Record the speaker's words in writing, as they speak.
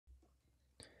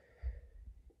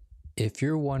If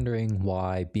you're wondering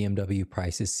why BMW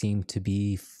prices seem to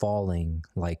be falling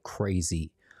like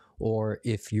crazy, or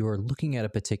if you're looking at a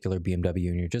particular BMW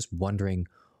and you're just wondering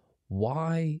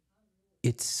why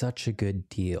it's such a good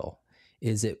deal,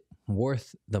 is it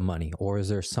worth the money or is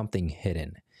there something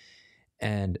hidden?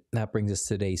 And that brings us to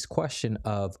today's question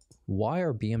of why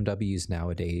are BMWs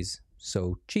nowadays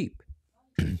so cheap?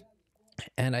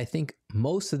 And I think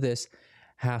most of this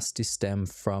has to stem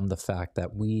from the fact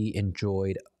that we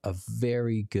enjoyed a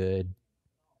very good,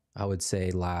 I would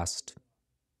say, last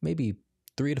maybe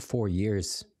 3 to 4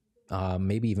 years,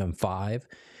 maybe even five,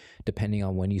 depending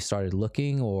on when you started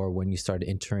looking or when you started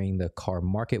entering the car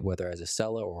market, whether as a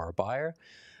seller or a buyer.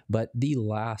 But the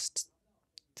last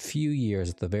few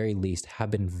years, at the very least, have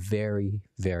been very,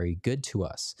 very good to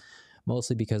us,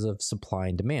 mostly because of supply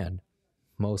and demand.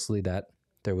 Mostly that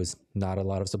there was not a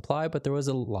lot of supply, but there was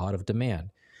a lot of demand.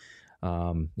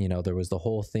 There was the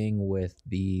whole thing with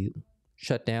the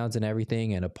shutdowns and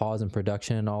everything and a pause in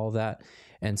production and all of that.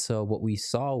 And so what we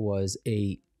saw was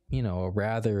a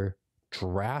rather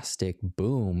drastic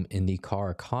boom in the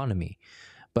car economy.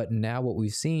 But now what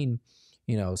we've seen,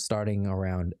 starting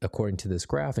around, according to this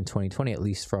graph in 2020, at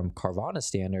least from Carvana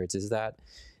standards, is that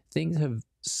things have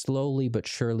slowly but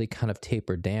surely kind of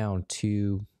tapered down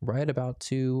to right about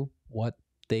to what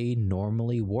they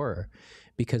normally were.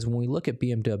 Because when we look at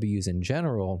BMWs in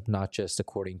general, not just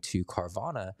according to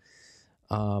Carvana,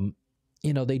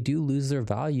 they do lose their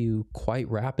value quite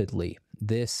rapidly.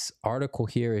 This article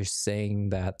here is saying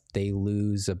that they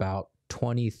lose about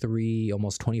 23,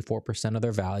 almost 24% of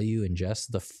their value in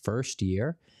just the first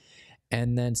year.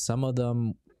 And then some of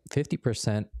them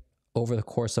 50% over the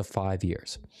course of 5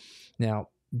 years. Now,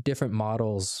 different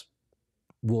models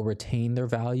will retain their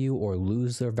value or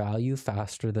lose their value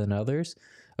faster than others.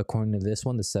 According to this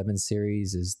one, the 7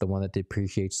 Series is the one that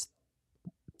depreciates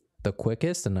the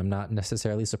quickest, and I'm not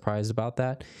necessarily surprised about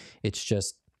that. It's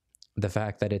just the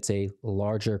fact that it's a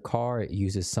larger car. It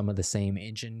uses some of the same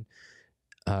engines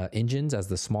as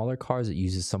the smaller cars. It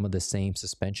uses some of the same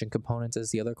suspension components as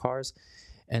the other cars.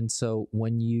 And so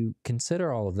when you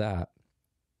consider all of that,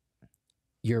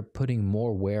 you're putting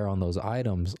more wear on those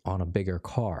items on a bigger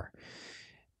car.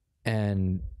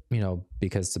 And,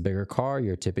 because it's a bigger car,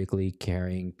 you're typically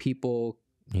carrying people,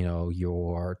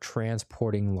 you're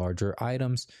transporting larger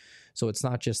items. So it's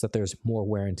not just that there's more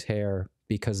wear and tear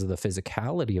because of the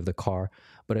physicality of the car,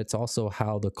 but it's also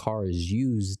how the car is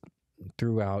used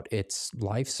throughout its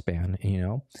lifespan,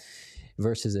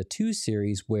 versus a 2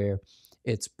 Series where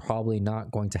it's probably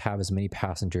not going to have as many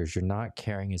passengers. You're not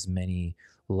carrying as many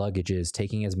luggages,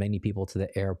 taking as many people to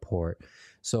the airport.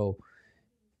 So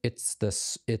it's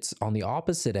on the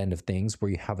opposite end of things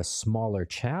where you have a smaller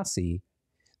chassis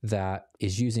that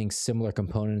is using similar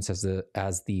components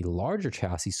as the larger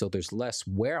chassis. So there's less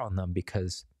wear on them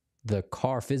because the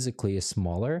car physically is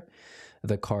smaller,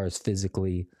 the car is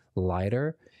physically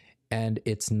lighter, and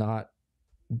it's not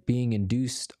being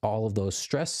induced all of those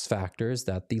stress factors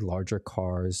that the larger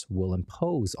cars will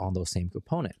impose on those same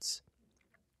components.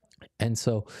 And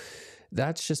so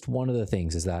that's just one of the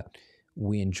things, is that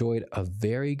we enjoyed a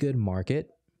very good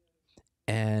market,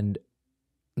 and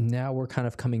now we're kind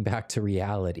of coming back to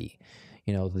reality.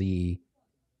 The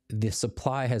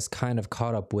supply has kind of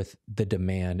caught up with the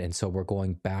demand, and so we're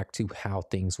going back to how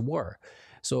things were.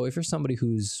 So if you're somebody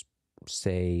who's,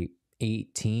 say,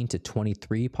 18 to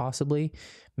 23 possibly,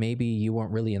 maybe you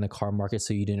weren't really in the car market,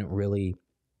 so you didn't really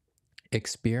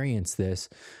experience this.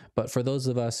 But for those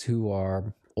of us who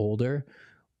are older,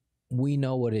 we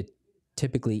know what it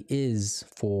typically is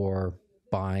for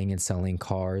buying and selling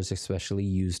cars, especially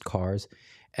used cars.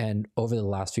 And over the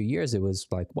last few years, it was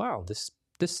like, wow, this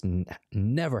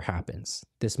never happens.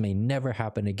 This may never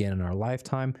happen again in our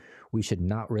lifetime. We should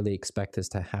not really expect this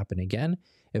to happen again.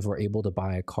 If we're able to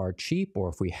buy a car cheap, or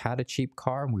if we had a cheap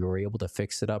car and we were able to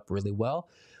fix it up really well,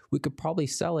 we could probably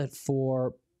sell it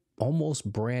for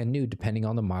almost brand new, depending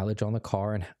on the mileage on the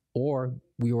car, or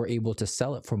we were able to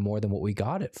sell it for more than what we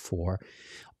got it for,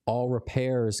 all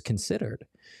repairs considered.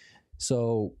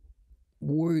 So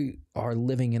we are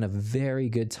living in a very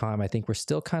good time. I think we're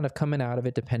still kind of coming out of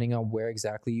it, depending on where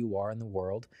exactly you are in the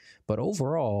world. But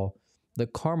overall, the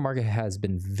car market has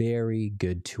been very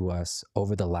good to us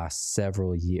over the last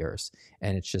several years.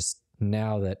 And it's just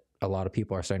now that a lot of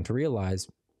people are starting to realize,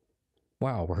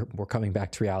 wow, we're coming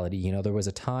back to reality. There was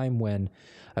a time when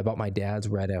I bought my dad's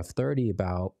red F30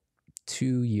 about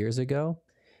 2 years ago.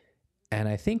 And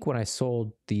I think when I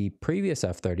sold the previous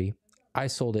F30, I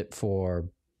sold it for,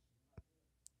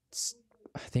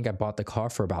 I think I bought the car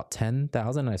for about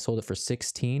 10,000 and I sold it for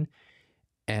 16.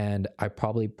 And I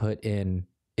probably put in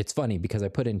it's funny because I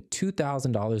put in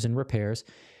 $2,000 in repairs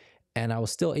and I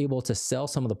was still able to sell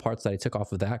some of the parts that I took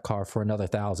off of that car for another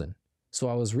 1,000. So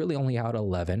I was really only out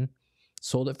 11,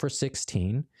 sold it for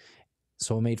 16,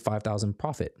 so I made 5,000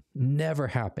 profit. Never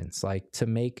happens. Like to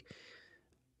make,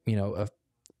 you know,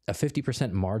 a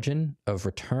 50% margin of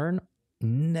return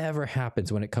never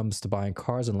happens when it comes to buying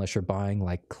cars unless you're buying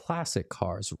like classic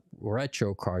cars,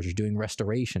 retro cars, you're doing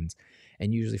restorations.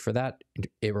 And usually for that,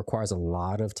 it requires a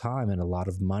lot of time and a lot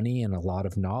of money and a lot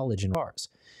of knowledge in cars.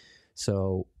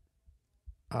 So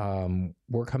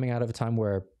we're coming out of a time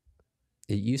where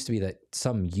it used to be that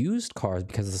some used cars,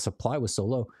 because the supply was so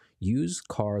low, used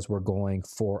cars were going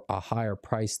for a higher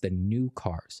price than new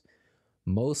cars,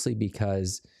 mostly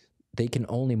because they can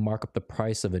only mark up the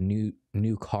price of a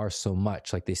new car so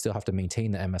much. Like they still have to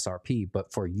maintain the MSRP,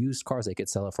 but for used cars, they could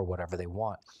sell it for whatever they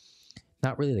want.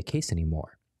 Not really the case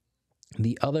anymore.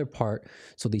 The other part,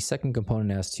 so the second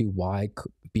component as to why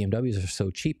BMWs are so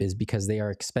cheap is because they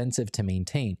are expensive to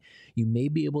maintain. You may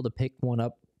be able to pick one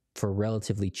up for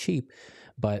relatively cheap,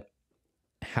 but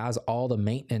has all the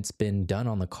maintenance been done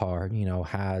on the car? You know,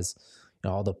 has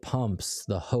all the pumps,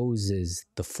 the hoses,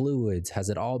 the fluids, has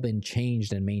it all been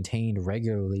changed and maintained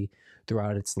regularly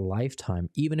throughout its lifetime?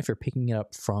 Even if you're picking it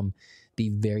up from the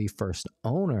very first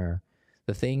owner,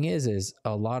 the thing is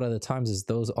a lot of the times is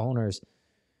those owners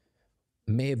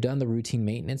may have done the routine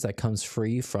maintenance that comes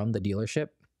free from the dealership,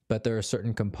 but there are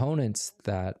certain components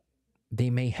that they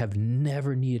may have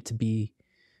never needed to be,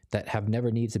 that have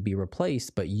never needed to be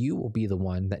replaced, but you will be the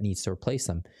one that needs to replace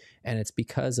them. And it's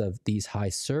because of these high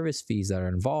service fees that are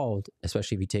involved,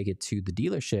 especially if you take it to the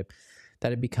dealership,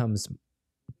 that it becomes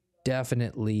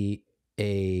definitely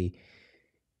a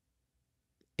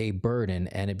burden,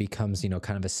 and it becomes, you know,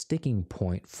 kind of a sticking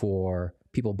point for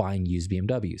people buying used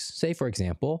BMWs. Say, for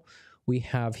example, we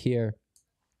have here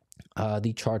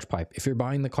the charge pipe. If you're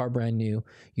buying the car brand new,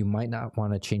 you might not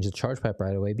want to change the charge pipe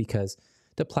right away because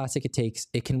the plastic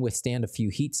it can withstand a few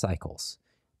heat cycles.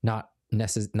 Not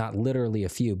literally a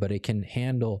few, but it can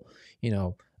handle, you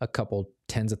know, a couple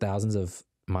tens of thousands of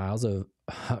miles of,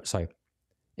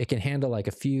 it can handle like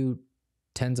a few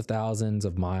tens of thousands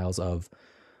of miles of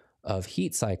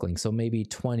heat cycling. So maybe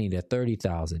 20 to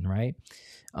 30,000, right?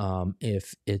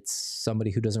 If it's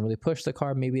somebody who doesn't really push the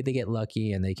car, maybe they get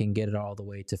lucky and they can get it all the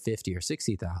way to 50 or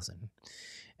 60,000.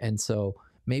 And so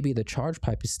maybe the charge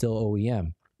pipe is still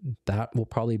OEM. That will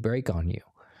probably break on you.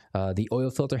 The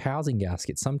oil filter housing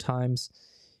gasket, sometimes,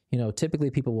 you know, typically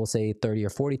people will say 30 or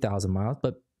 40,000 miles,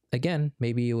 but again,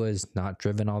 maybe it was not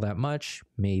driven all that much.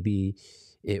 Maybe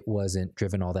it wasn't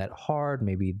driven all that hard.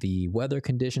 Maybe the weather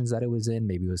conditions that it was in,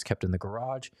 maybe it was kept in the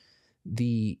garage.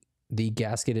 The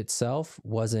gasket itself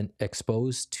wasn't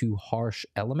exposed to harsh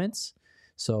elements,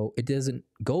 so it doesn't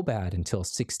go bad until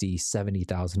 60,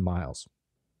 70,000 miles.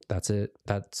 That's it.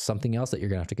 That's something else that you're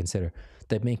gonna have to consider.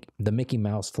 The Mickey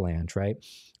Mouse flange, right?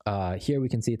 Here we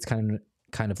can see it's kind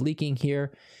of leaking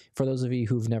here. For those of you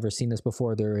who've never seen this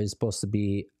before, there is supposed to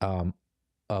be a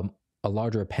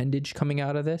larger appendage coming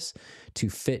out of this to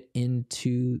fit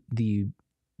into the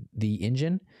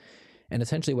engine. And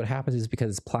essentially what happens is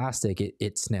because it's plastic,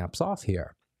 it snaps off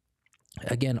here.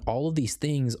 Again, all of these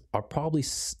things are probably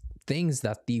things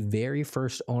that the very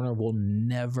first owner will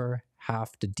never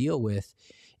have to deal with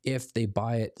if they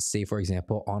buy it, say, for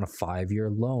example, on a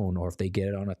 5-year loan, or if they get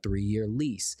it on a 3-year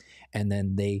lease, and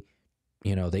then they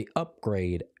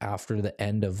upgrade after the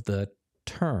end of the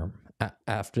term,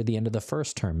 after the end of the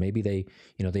first term. Maybe they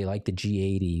like the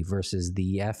G80 versus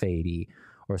the F80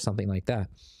 or something like that.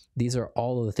 These are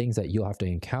all of the things that you'll have to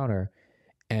encounter.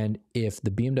 And if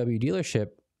the BMW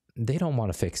dealership, they don't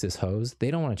want to fix this hose, they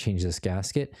don't want to change this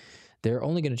gasket, they're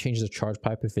only going to change the charge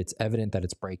pipe if it's evident that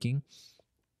it's breaking.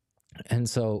 And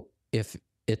so if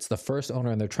it's the first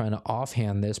owner and they're trying to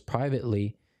offhand this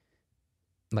privately,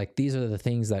 like these are the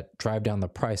things that drive down the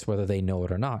price, whether they know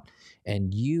it or not.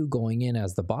 And you going in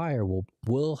as the buyer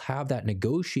will have that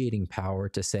negotiating power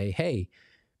to say, hey,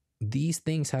 these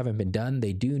things haven't been done.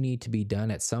 They do need to be done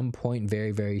at some point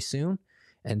very, very soon.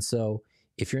 And so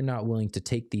if you're not willing to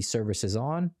take these services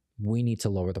on, we need to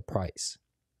lower the price.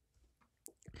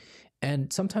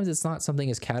 And sometimes it's not something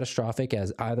as catastrophic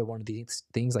as either one of these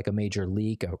things, like a major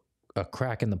leak, a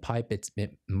crack in the pipe. It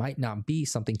might not be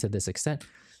something to this extent,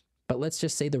 but let's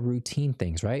just say the routine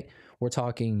things, right? We're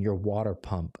talking your water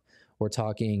pump. We're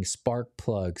talking spark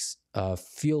plugs,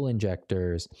 fuel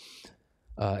injectors,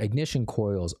 ignition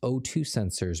coils, O2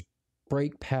 sensors,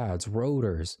 brake pads,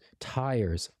 rotors,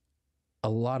 tires, a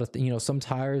lot of, some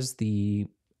tires, the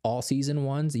all season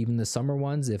ones, even the summer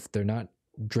ones, if they're not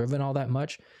driven all that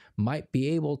much, might be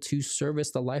able to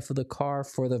service the life of the car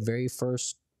for the very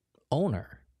first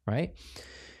owner. right?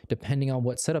 Depending on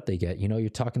what setup they get. You're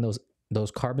talking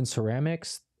those carbon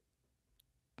ceramics.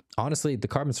 Honestly, the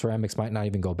carbon ceramics might not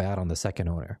even go bad on the second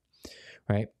owner,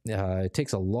 right? It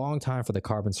takes a long time for the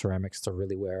carbon ceramics to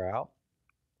really wear out.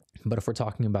 But if we're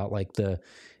talking about like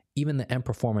even the M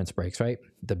Performance brakes, right?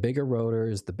 The bigger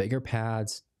rotors, the bigger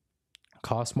pads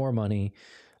cost more money.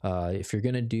 If you're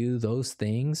going to do those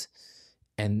things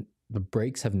and the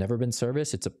brakes have never been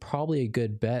serviced, it's probably a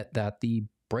good bet that the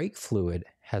brake fluid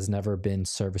has never been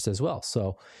serviced as well.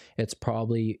 So it's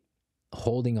probably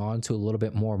holding on to a little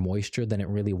bit more moisture than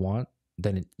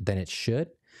it should.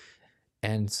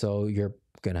 And so you're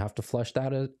going to have to flush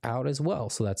that out as well.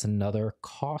 So that's another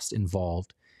cost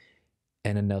involved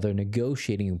and another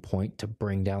negotiating point to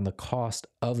bring down the cost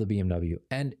of the BMW.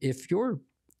 And if you're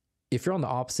on the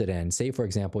opposite end, say for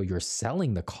example, you're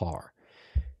selling the car,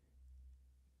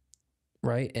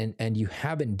 right? And you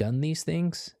haven't done these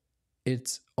things,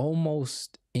 it's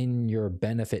almost in your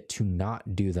benefit to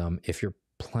not do them if you're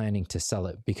planning to sell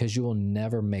it, because you will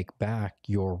never make back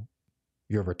your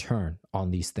return on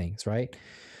these things, right?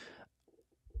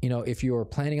 If you're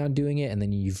planning on doing it and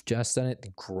then you've just done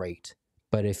it, great.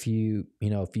 But if you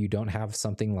don't have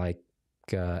something like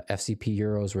FCP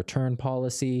Euro's return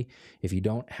policy, if you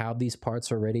don't have these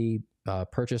parts already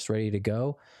purchased, ready to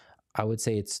go, I would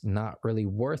say it's not really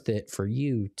worth it for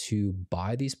you to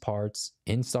buy these parts,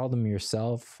 install them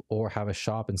yourself, or have a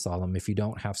shop install them if you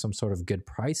don't have some sort of good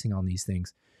pricing on these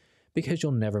things, because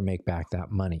you'll never make back that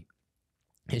money.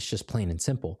 It's just plain and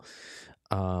simple.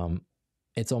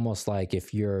 It's almost like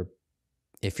if you're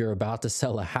about to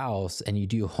sell a house and you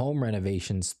do home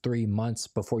renovations 3 months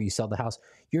before you sell the house,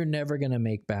 you're never going to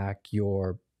make back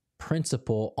your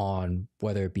principal on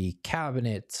whether it be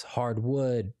cabinets,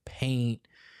 hardwood, paint,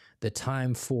 the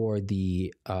time for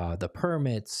the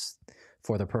permits,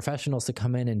 for the professionals to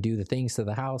come in and do the things to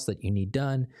the house that you need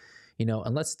done,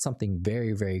 unless it's something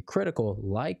very, very critical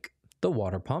like the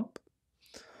water pump,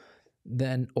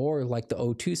 then, or like the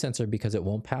O2 sensor because it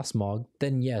won't pass smog,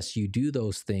 then yes, you do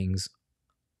those things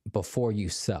before you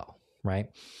sell, right?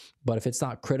 But if it's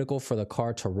not critical for the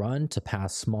car to run, to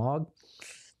pass smog,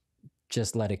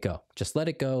 just let it go. Just let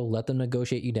it go. Let them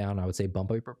negotiate you down. I would say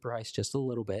bump up your price just a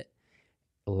little bit.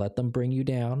 Let them bring you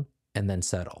down and then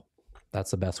settle. That's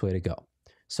the best way to go.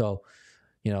 So,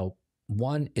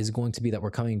 one is going to be that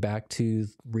we're coming back to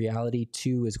reality.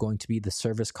 Two is going to be the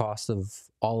service cost of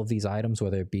all of these items,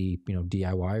 whether it be,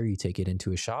 DIY or you take it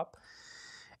into a shop.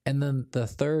 And then the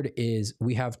third is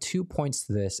we have 2 points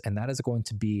to this, and that is going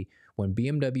to be when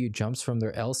BMW jumps from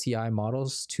their LCI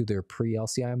models to their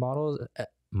pre-LCI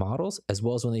models, as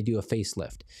well as when they do a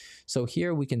facelift. So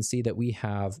here we can see that we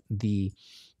have the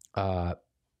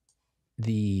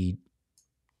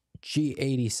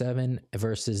G87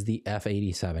 versus the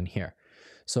F87 here.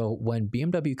 So when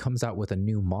BMW comes out with a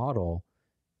new model,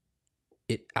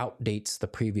 it outdates the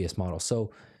previous model.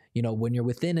 So, when you're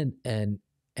within an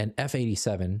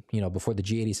F87, before the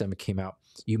G87 came out,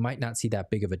 you might not see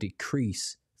that big of a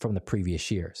decrease from the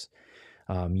previous years.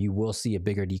 You will see a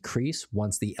bigger decrease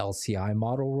once the LCI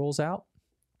model rolls out.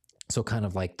 So kind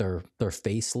of like their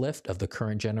facelift of the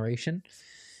current generation.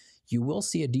 You will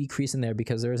see a decrease in there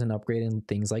because there is an upgrade in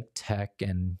things like tech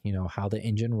and, how the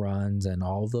engine runs and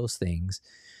all of those things.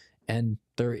 And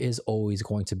there is always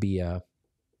going to be a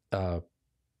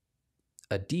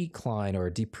decline or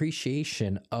a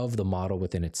depreciation of the model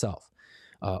within itself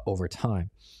over time.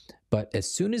 But as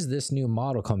soon as this new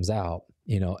model comes out,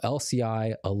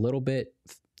 LCI, a little bit,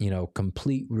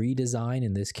 complete redesign,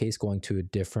 in this case, going to a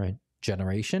different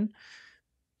generation,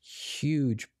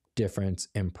 huge difference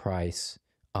in price.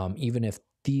 Even if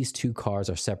these two cars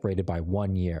are separated by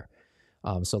 1 year.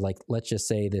 So like, let's just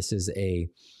say this is a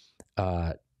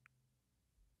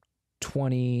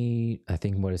 20, I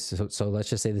think what is, so let's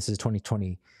just say this is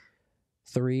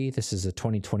 2023. This is a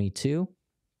 2022.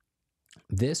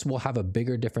 This will have a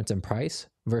bigger difference in price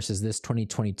versus this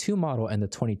 2022 model and the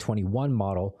 2021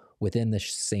 model within the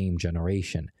same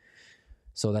generation.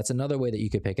 So that's another way that you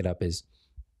could pick it up is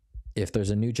if there's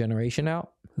a new generation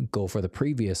out, go for the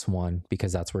previous one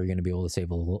because that's where you're going to be able to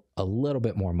save a little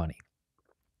bit more money.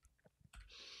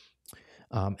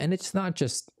 And it's not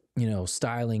just,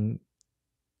 styling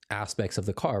aspects of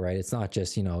the car, right? It's not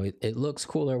just, it looks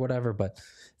cool or whatever, but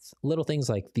little things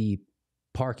like the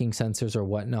parking sensors or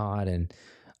whatnot. And,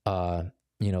 the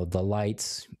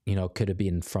lights, could have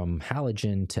been from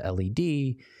halogen to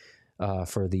LED.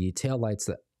 For the tail lights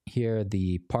that here,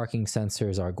 the parking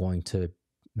sensors are going to,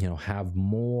 have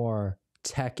more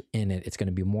tech in it. It's going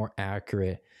to be more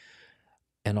accurate.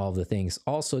 and all the things.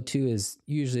 Also, too, is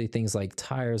usually things like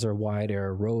tires are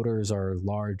wider, rotors are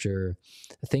larger,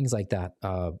 things like that.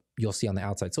 You'll see on the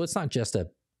outside. So it's not just a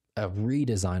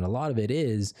redesign. A lot of it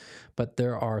is, but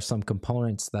there are some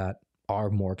components that are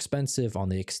more expensive on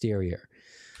the exterior.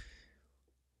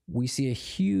 We see a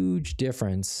huge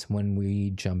difference when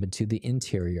we jump into the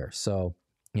interior. So,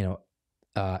 you know,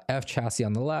 F chassis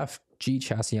on the left, G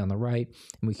chassis on the right,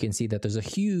 and we can see that there's a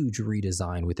huge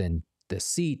redesign within the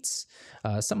seats.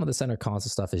 Some of the center console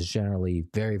stuff is generally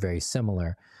very, very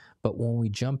similar, but when we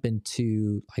jump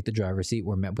into like the driver's seat,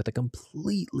 we're met with a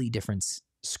completely different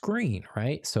screen,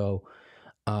 right? So,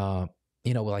 uh,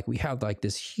 like we have like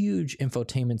this huge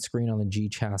infotainment screen on the G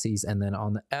chassis, and then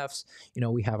on the Fs,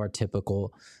 we have our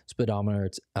typical speedometer,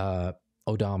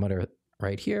 odometer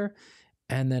right here,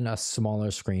 and then a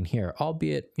smaller screen here,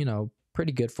 albeit,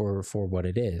 pretty good for what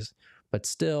it is. But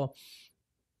still,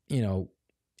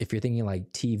 if you're thinking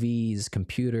like TVs,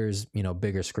 computers,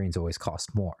 bigger screens always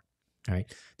cost more,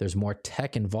 right? There's more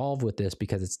tech involved with this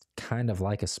because it's kind of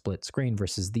like a split screen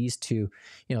versus these two.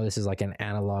 This is like an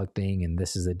analog thing and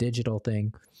this is a digital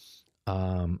thing.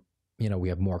 We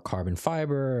have more carbon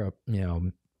fiber,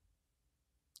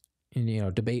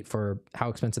 debate for how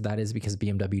expensive that is because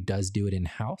BMW does do it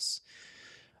in-house.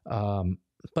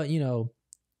 But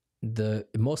the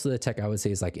most of the tech I would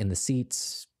say is like in the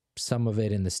seats, some of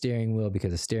it in the steering wheel,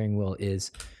 because the steering wheel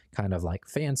is kind of like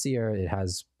fancier. It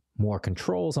has more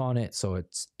controls on it, so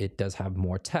it does have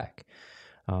more tech.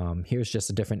 Here's just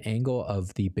a different angle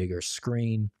of the bigger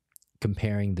screen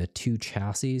comparing the two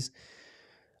chassis.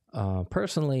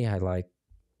 Personally,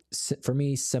 for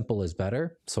me, simple is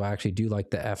better. So I actually do like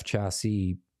the F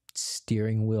chassis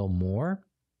steering wheel more.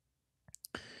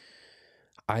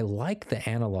 I like the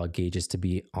analog gauges, to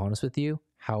be honest with you.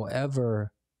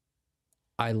 However,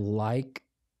 I like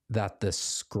that the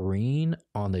screen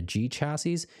on the G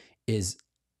chassis is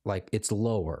like it's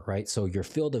lower, right? So your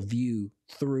field of view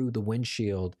through the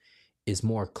windshield is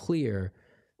more clear.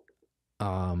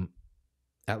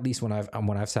 At least when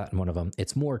I've sat in one of them,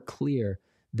 it's more clear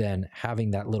than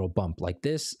having that little bump like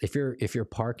this. If you're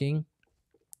parking,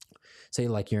 say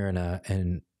like you're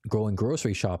in going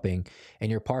grocery shopping and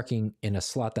you're parking in a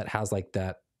slot that has like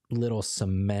that little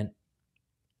cement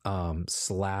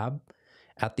slab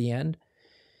at the end.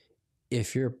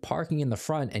 If you're parking in the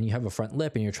front and you have a front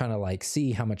lip and you're trying to like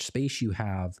see how much space you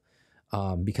have,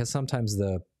 because sometimes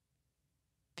the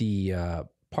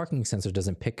parking sensor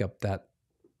doesn't pick up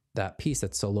that piece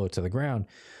that's so low to the ground,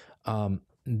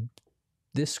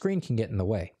 this screen can get in the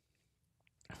way,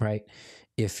 right?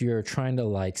 If you're trying to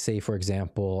like say, for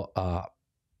example,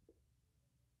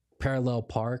 parallel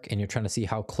park and you're trying to see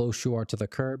how close you are to the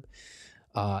curb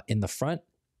in the front,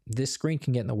 this screen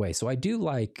can get in the way. So I do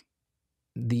like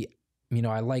the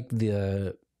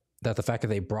fact that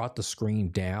they brought the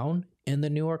screen down in the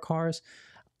newer cars.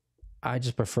 I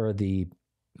just prefer the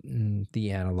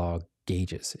analog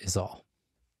gauges is all.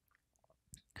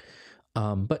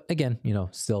 But again,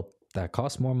 still that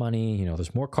costs more money.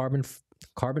 There's more carbon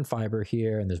fiber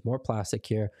here and there's more plastic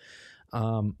here.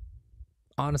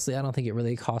 Honestly, I don't think it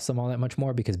really costs them all that much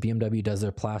more because BMW does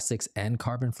their plastics and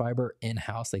carbon fiber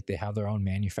in-house. Like they have their own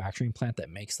manufacturing plant that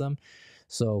makes them.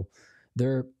 So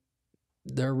their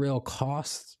real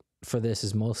cost for this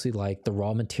is mostly like the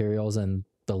raw materials and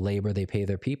the labor they pay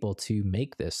their people to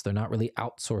make this. They're not really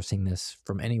outsourcing this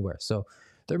from anywhere. So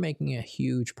they're making a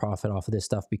huge profit off of this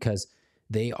stuff because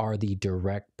they are the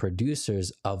direct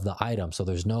producers of the item. So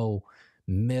there's no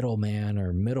middleman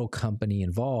or middle company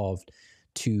involved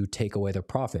to take away their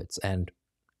profits. And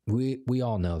we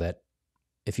all know that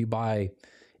if you buy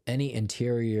any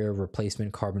interior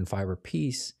replacement carbon fiber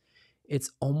piece, it's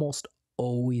almost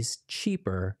always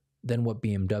cheaper than what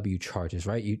BMW charges,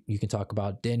 right? You can talk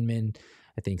about Denman.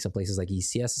 I think some places like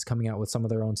ECS is coming out with some of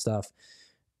their own stuff.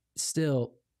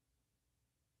 Still,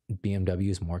 BMW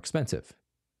is more expensive.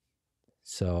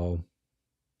 So,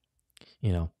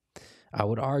 I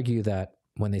would argue that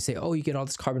when they say, oh, you get all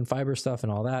this carbon fiber stuff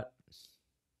and all that,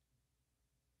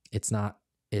 it's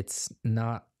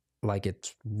not like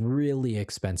it's really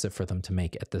expensive for them to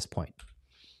make at this point.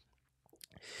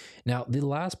 Now, the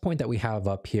last point that we have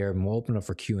up here, and we'll open up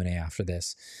for Q&A after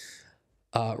this,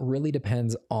 really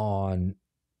depends on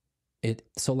it.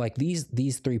 So like these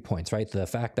 3 points, right? The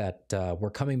fact that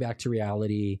we're coming back to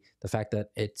reality, the fact that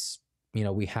it's,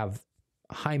 we have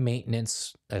high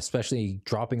maintenance, especially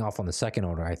dropping off on the second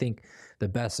owner. I think the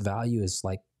best value is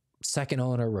like second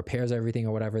owner repairs everything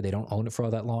or whatever. They don't own it for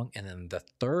all that long. And then the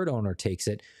third owner takes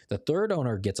it. The third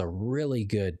owner gets a really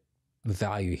good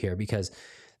value here because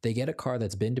they get a car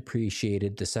that's been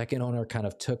depreciated. The second owner kind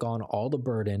of took on all the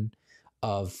burden.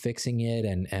 of fixing it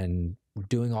and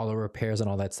doing all the repairs and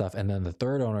all that stuff, and then the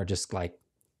third owner just like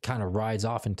kind of rides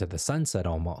off into the sunset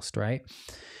almost, right?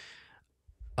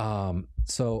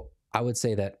 So I would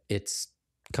say that it's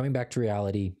coming back to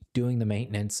reality, doing the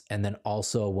maintenance, and then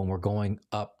also when we're going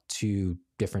up to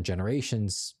different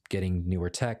generations, getting newer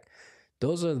tech.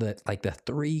 Those are the like the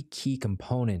three key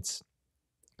components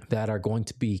that are going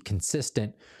to be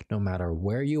consistent no matter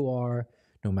where you are,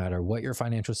 no matter what your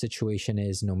financial situation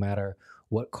is, no matter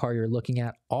what car you're looking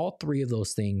at. All three of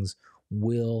those things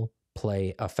will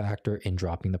play a factor in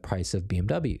dropping the price of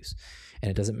BMWs. And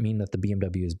it doesn't mean that the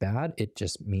BMW is bad. It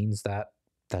just means that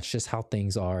that's just how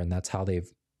things are, and that's how they've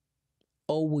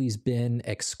always been,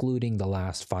 excluding the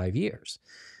last 5 years.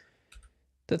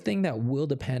 The thing that will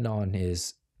depend on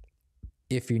is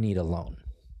if you need a loan.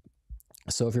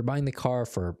 So if you're buying the car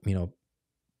for,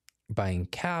 buying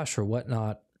cash or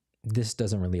whatnot, this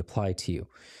doesn't really apply to you.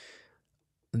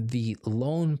 The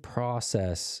loan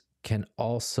process can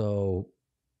also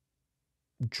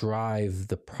drive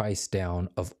the price down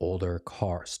of older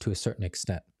cars to a certain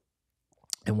extent.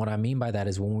 And what I mean by that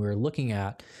is when we were looking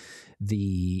at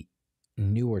the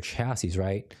newer chassis,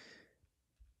 right?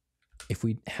 If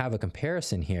we have a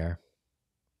comparison here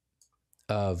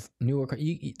of newer,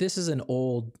 this is an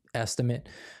old estimate,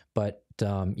 but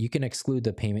you can exclude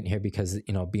the payment here because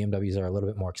BMWs are a little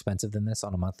bit more expensive than this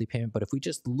on a monthly payment. But if we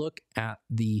just look at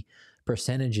the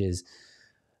percentages,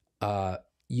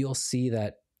 you'll see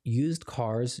that used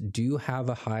cars do have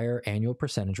a higher annual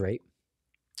percentage rate.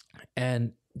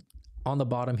 And on the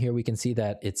bottom here, we can see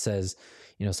that it says,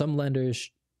 some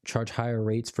lenders charge higher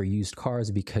rates for used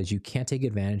cars because you can't take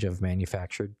advantage of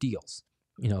manufactured deals.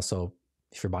 So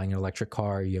if you're buying an electric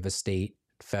car, you have a state,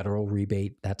 federal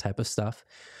rebate, that type of stuff.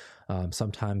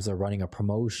 Sometimes they're running a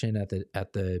promotion at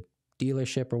the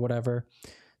dealership or whatever.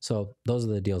 So those are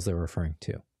the deals they're referring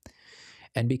to.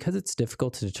 And because it's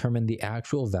difficult to determine the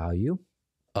actual value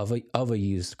of a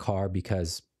used car,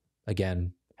 because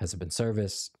again, has it been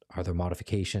serviced? Are there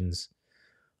modifications?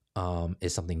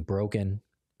 Is something broken?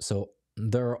 So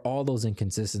there are all those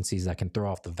inconsistencies that can throw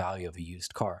off the value of a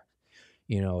used car.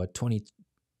 A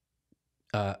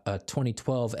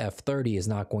 2012 F30 is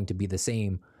not going to be the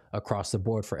same across the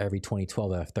board for every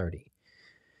 2012 F30.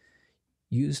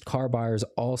 Used car buyers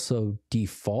also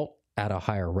default at a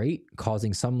higher rate,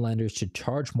 causing some lenders to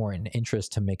charge more in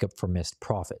interest to make up for missed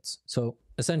profits. So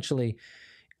essentially,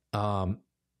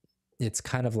 it's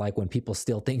kind of like when people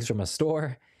steal things from a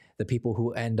store, the people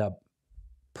who end up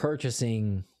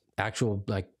purchasing actual,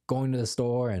 like going to the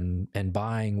store and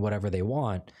buying whatever they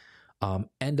want,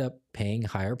 end up paying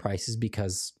higher prices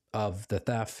because of the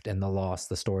theft and the loss.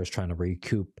 The store is trying to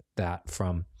recoup that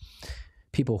from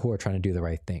people who are trying to do the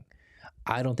right thing.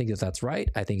 I don't think that that's right.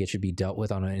 I think it should be dealt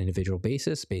with on an individual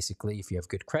basis. Basically, if you have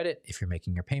good credit, if you're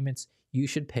making your payments, you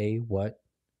should pay what,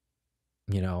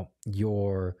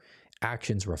 your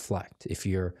actions reflect. If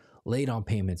you're late on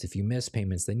payments, if you miss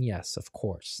payments, then yes, of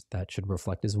course, that should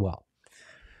reflect as well.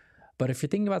 But if you're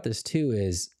thinking about this too,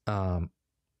 is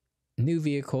new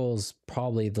vehicles,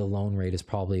 probably the loan rate is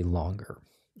probably longer,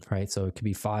 right? So it could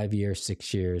be 5 years,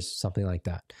 6 years, something like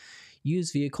that.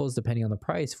 Used vehicles, depending on the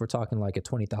price, if we're talking like a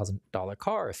 $20,000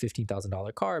 car, a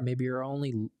 $15,000 car, maybe you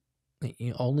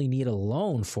only need a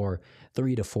loan for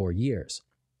 3 to 4 years.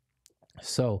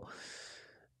 So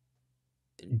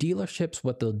dealerships,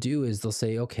 what they'll do is they'll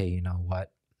say, okay, you know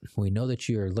what? We know that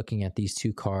you're looking at these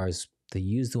two cars, the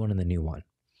used one and the new one.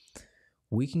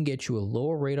 We can get you a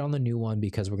lower rate on the new one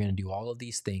because we're going to do all of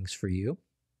these things for you.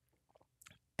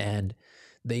 And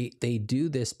they do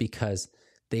this because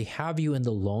they have you in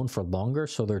the loan for longer,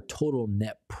 so their total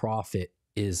net profit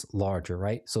is larger,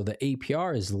 right? So the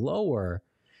APR is lower.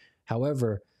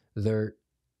 However, they're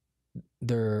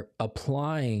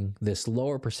applying this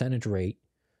lower percentage rate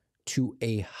to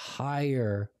a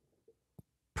higher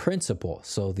principal.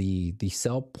 So the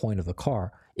sell point of the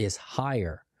car is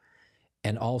higher,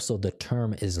 and also the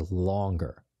term is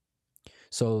longer.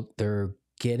 So they're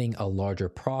getting a larger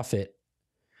profit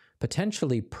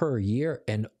potentially per year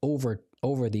and over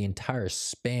the entire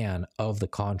span of the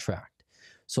contract.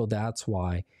 So that's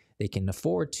why they can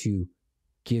afford to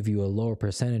give you a lower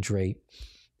percentage rate.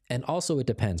 And also it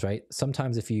depends, right?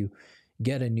 Sometimes if you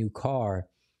get a new car,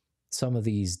 some of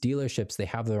these dealerships, they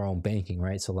have their own banking,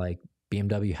 right? So like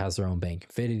BMW has their own bank,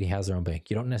 Infiniti has their own bank.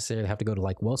 You don't necessarily have to go to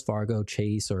like Wells Fargo,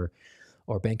 Chase, or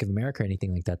Bank of America or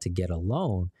anything like that to get a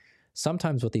loan.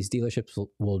 Sometimes what these dealerships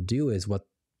will do is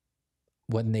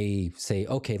when they say,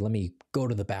 okay, let me go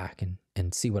to the back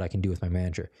and see what I can do with my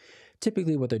manager.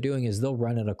 Typically what they're doing is they'll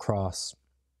run it across,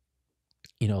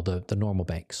 the normal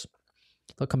banks.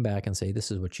 They'll come back and say, this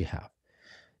is what you have.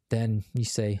 Then you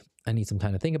say, I need some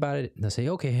time to think about it. And they'll say,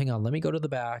 okay, hang on, let me go to the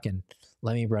back and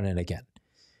let me run it again.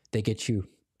 They get you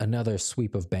another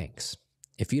sweep of banks.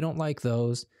 If you don't like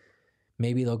those,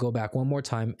 maybe they'll go back one more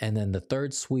time, and then the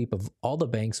third sweep of all the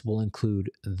banks will include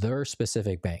their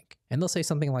specific bank. And they'll say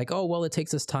something like, oh, well, it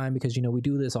takes us time because, we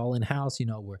do this all in-house.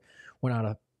 We're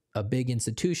not a big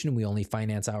institution. We only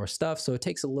finance our stuff. So it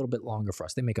takes a little bit longer for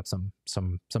us. They make up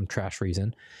some trash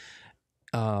reason.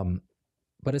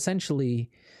 But essentially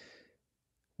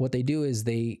what they do is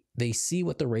they see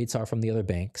what the rates are from the other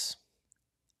banks.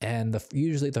 And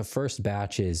usually the first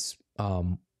batch is,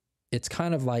 it's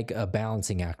kind of like a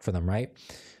balancing act for them, right?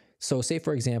 So say,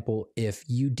 for example, if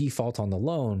you default on the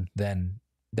loan, then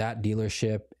that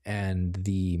dealership and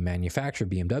the manufacturer,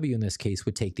 BMW in this case,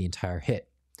 would take the entire hit.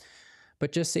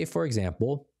 But just say, for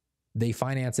example, they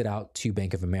finance it out to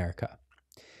Bank of America.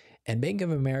 And Bank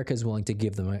of America is willing to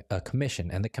give them a commission.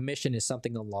 And the commission is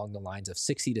something along the lines of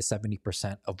 60 to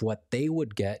 70% of what they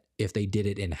would get if they did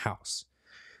it in-house.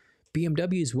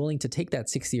 BMW is willing to take that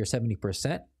 60 or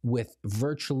 70% with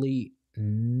virtually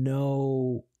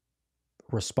no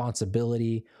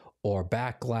responsibility or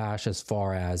backlash as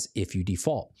far as if you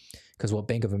default. Because what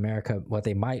Bank of America, what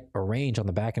they might arrange on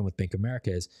the back end with Bank of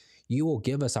America is, you will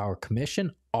give us our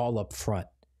commission all up front.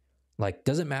 Like,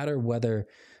 doesn't matter whether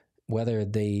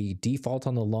they default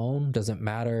on the loan, doesn't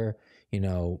matter,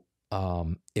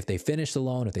 if they finish the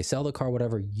loan, if they sell the car,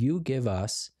 whatever, you give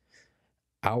us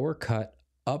our cut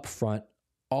up front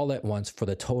all at once for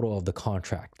the total of the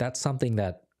contract. That's something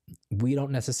that we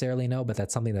don't necessarily know, but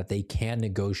that's something that they can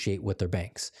negotiate with their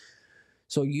banks.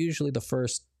 So usually the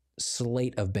first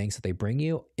slate of banks that they bring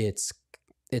you, it's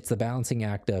the balancing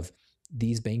act of,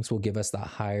 these banks will give us the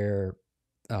higher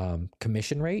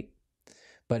commission rate,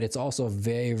 but it's also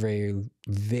very, very,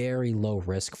 very low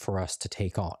risk for us to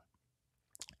take on.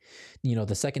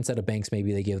 The second set of banks,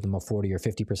 maybe they give them a 40 or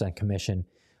 50% commission,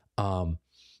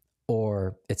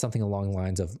 or it's something along the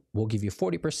lines of, we'll give you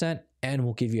 40% and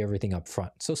we'll give you everything up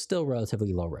front. So still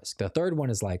relatively low risk. The third one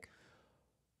is like,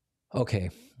 okay,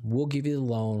 we'll give you the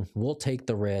loan, we'll take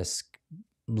the risk,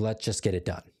 let's just get it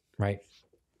done, right?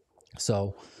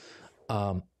 So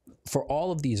for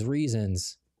all of these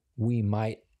reasons, we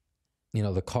might,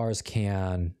 the cars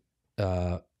can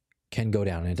go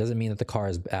down. And it doesn't mean that the car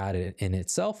is bad in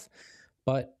itself,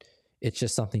 but it's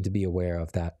just something to be aware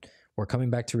of, that we're coming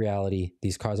back to reality.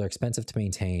 These cars are expensive to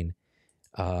maintain.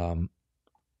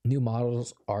 New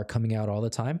models are coming out all the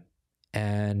time.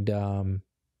 And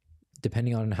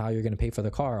depending on how you're going to pay for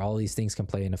the car, all these things can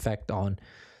play an effect on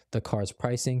the car's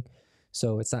pricing.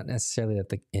 So it's not necessarily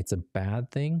that it's a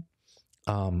bad thing.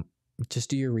 Just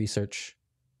do your research,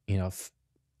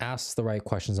 ask the right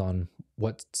questions on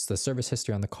what's the service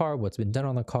history on the car, what's been done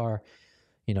on the car.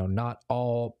 Not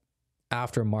all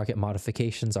aftermarket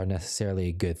modifications are necessarily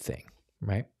a good thing,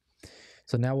 right?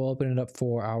 So now we'll open it up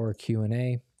for our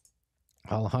Q&A.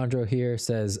 Alejandro here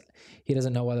says he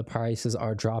doesn't know why the prices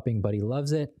are dropping, but he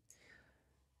loves it.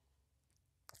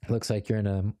 It looks like you're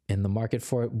in the market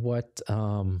for it. What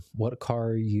car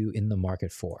are you in the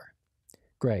market for?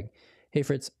 Greg, hey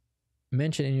Fritz,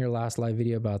 mentioned in your last live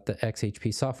video about the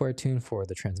XHP software tune for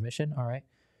the transmission. All right.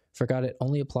 Forgot it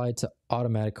only applied to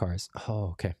automatic cars.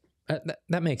 Oh, okay.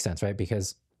 That makes sense, right?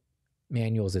 Because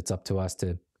manuals, it's up to us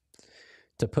to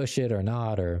push it or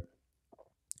not, or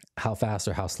how fast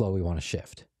or how slow we want to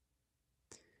shift.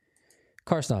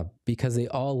 Car snob, because they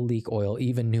all leak oil,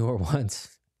 even newer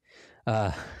ones.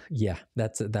 Yeah,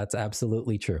 that's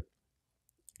absolutely true.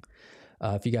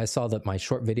 If you guys saw my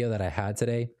short video that I had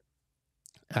today,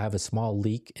 I have a small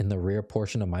leak in the rear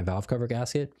portion of my valve cover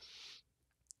gasket.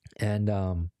 And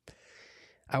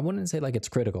I wouldn't say like it's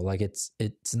critical. Like it's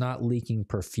not leaking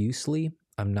profusely.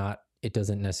 It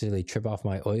doesn't necessarily trip off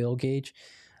my oil gauge.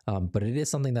 But it is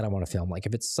something that I want to film. Like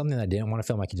if it's something that I didn't want to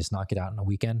film, I could just knock it out in a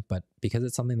weekend. But because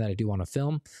it's something that I do want to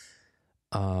film,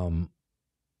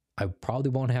 I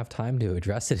probably won't have time to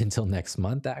address it until next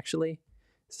month, actually.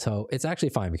 So it's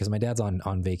actually fine because my dad's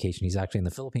on vacation. He's actually in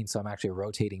the Philippines. So I'm actually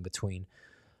rotating between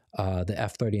the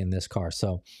F30 and this car.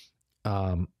 So,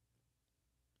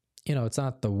 it's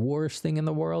not the worst thing in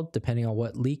the world, depending on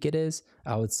what leak it is.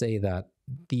 I would say that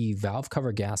the valve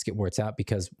cover gasket where it's at,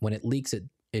 because when it leaks,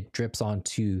 it drips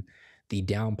onto the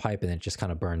downpipe and it just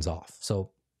kind of burns off.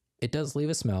 So it does leave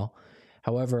a smell.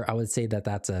 However, I would say that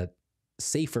that's a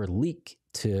safer leak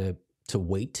to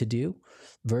wait to do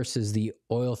versus the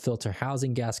oil filter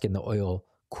housing gasket and the oil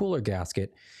cooler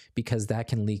gasket, because that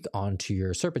can leak onto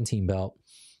your serpentine belt,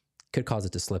 could cause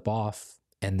it to slip off,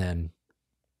 and then,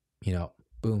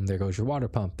 boom, there goes your water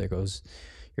pump, there goes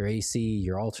your AC,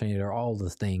 your alternator, all the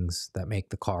things that make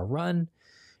the car run.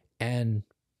 And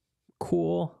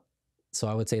cool. So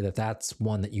I would say that that's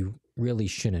one that you really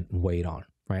shouldn't wait on,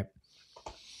 right?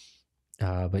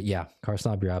 But yeah, Car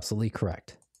Snob, you're absolutely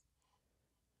correct.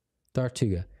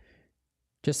 Dartuga,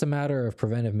 just a matter of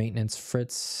preventive maintenance.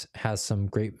 Fritz has some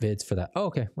great vids for that. Oh,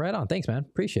 okay, right on. Thanks, man.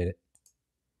 Appreciate it.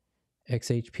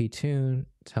 XHP Tune,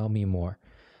 tell me more.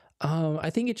 I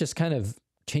think it just kind of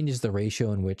changes the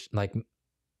ratio in which, like,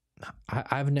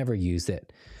 I've never used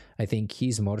it. I think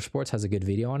Keys Motorsports has a good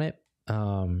video on it.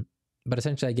 But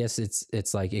essentially, I guess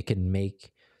it's like it can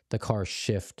make the car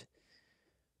shift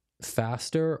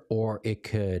faster, or it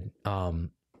could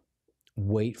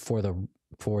wait for the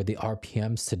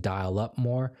RPMs to dial up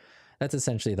more. That's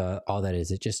essentially all that is.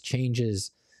 It just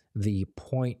changes the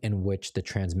point in which the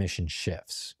transmission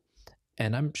shifts.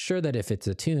 And I'm sure that if it's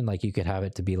a tune, like you could have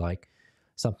it to be like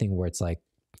something where it's like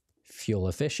fuel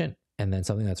efficient, and then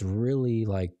something that's really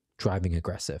like driving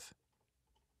aggressive.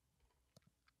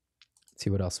 Let's see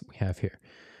what else we have here.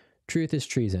 Truth is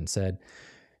Treason said,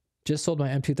 just sold my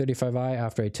M235i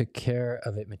after I took care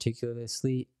of it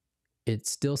meticulously. It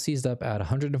still seized up at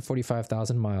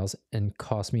 145,000 miles and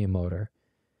cost me a motor.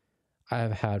 I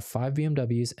have had 5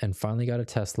 BMWs and finally got a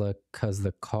Tesla because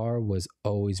the car was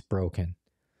always broken.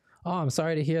 Oh, I'm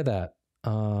sorry to hear that.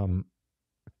 Well,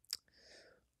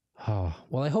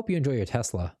 I hope you enjoy your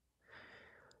Tesla.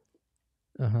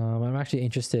 I'm actually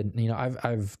interested. You know,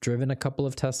 I've driven a couple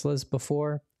of Teslas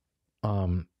before.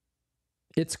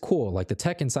 It's cool. Like the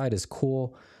tech inside is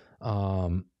cool.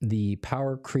 The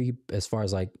power creep, as far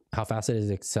as like how fast it is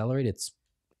to accelerate,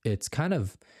 it's kind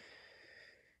of,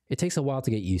 it takes a while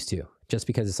to get used to, just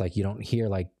because it's like you don't hear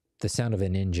like the sound of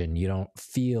an engine, you don't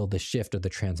feel the shift of the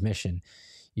transmission.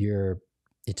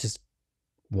 It just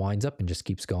winds up and just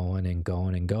keeps going and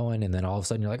going and going, and then all of a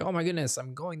sudden you're like, oh my goodness,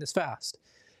 I'm going this fast.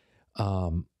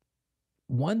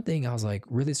 One thing I was like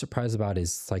really surprised about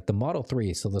is like the Model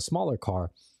 3, so the smaller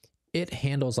car, it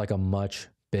handles like a much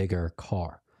bigger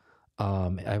car.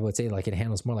 I would say like it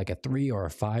handles more like a 3 or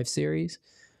a 5 series,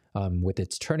 with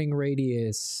its turning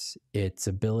radius, its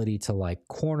ability to like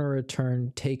corner a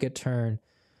turn, take a turn.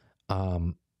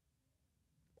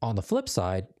 On the flip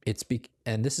side,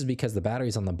 and this is because the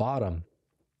battery's on the bottom.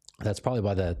 That's probably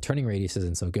why the turning radius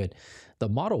isn't so good. The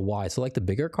Model Y, so like the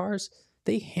bigger cars,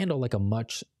 they handle like a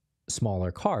much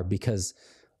smaller car because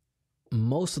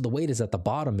most of the weight is at the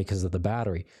bottom because of the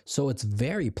battery. So it's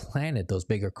very planted, those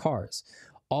bigger cars.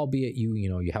 Albeit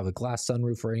you have a glass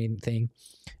sunroof or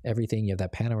everything, you have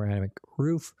that panoramic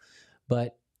roof,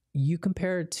 but you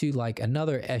compare it to like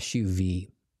another SUV,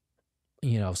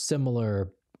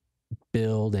 similar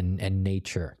build and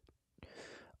nature,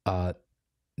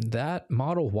 that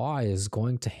Model Y is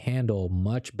going to handle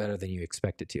much better than you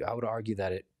expect it to. I would argue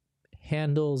that it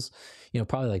handles,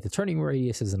 probably like the turning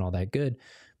radius isn't all that good,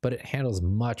 but it handles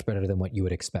much better than what you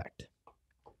would expect.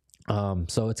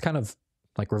 So it's kind of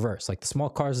like reverse. Like the small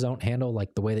cars don't handle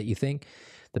like the way that you think,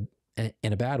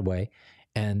 in a bad way,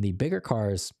 and the bigger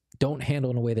cars don't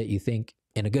handle in a way that you think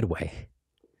in a good way.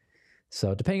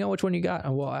 So depending on which one you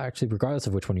got, well, actually, regardless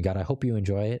of which one you got, I hope you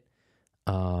enjoy it.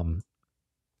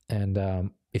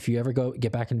 If you ever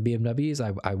get back into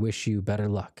BMWs, I wish you better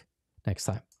luck next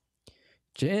time.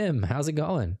 Jim, how's it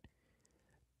going?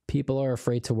 People are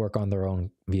afraid to work on their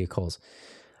own vehicles.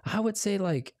 I would say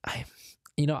like, I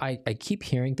keep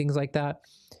hearing things like that,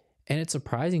 and it's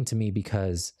surprising to me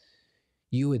because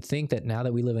you would think that now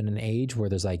that we live in an age where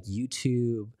there's like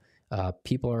YouTube,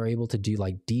 people are able to do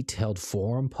like detailed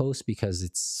forum posts because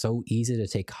it's so easy to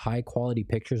take high quality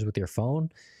pictures with your phone.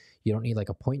 You don't need like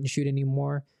a point and shoot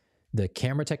anymore. The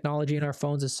camera technology in our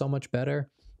phones is so much better.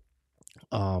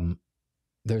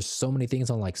 There's so many things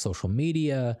on like social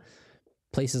media.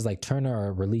 Places like Turner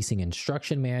are releasing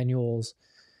instruction manuals.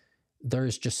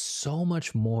 There's just so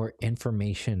much more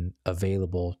information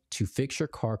available to fix your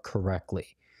car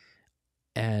correctly.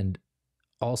 And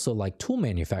also like tool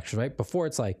manufacturers, right? Before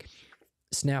it's like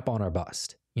snap on or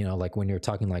bust, like when you're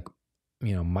talking like,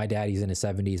 my daddy's in his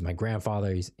 70s, my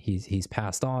grandfather, he's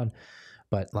passed on,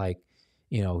 but like,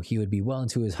 he would be well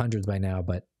into his hundreds by now.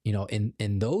 But,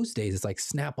 in those days, it's like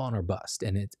snap on or bust,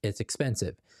 and it's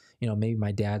expensive. Maybe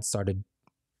my dad started,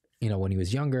 when he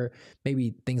was younger,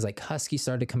 maybe things like Husky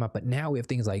started to come up, but now we have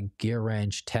things like Gear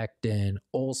Wrench, Tekton,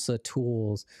 Ulsa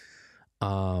Tools.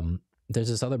 There's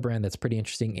this other brand that's pretty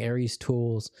interesting, Aries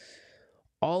Tools.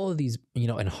 All of these,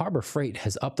 and Harbor Freight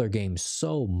has upped their game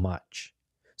so much.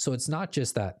 So it's not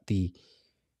just that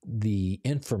the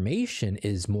information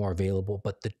is more available,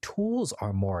 but the tools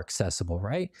are more accessible,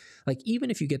 right? Like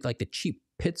even if you get like the cheap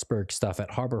Pittsburgh stuff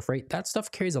at Harbor Freight, that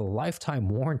stuff carries a lifetime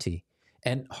warranty.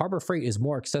 And Harbor Freight is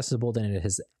more accessible than it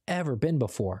has ever been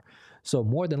before. So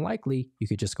more than likely, you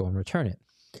could just go and return it.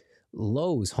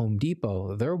 Lowe's, Home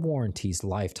Depot, their warranties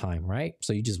lifetime, right?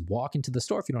 So you just walk into the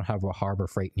store if you don't have a Harbor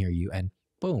Freight near you, and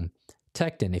boom,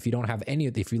 Tecton. If you don't have any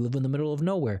of, if you live in the middle of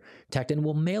nowhere, Tecton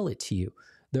will mail it to you.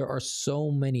 There are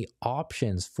so many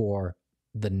options for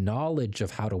the knowledge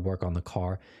of how to work on the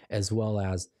car, as well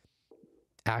as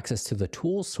access to the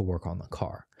tools to work on the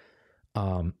car.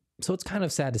 So it's kind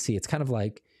of sad to see. It's kind of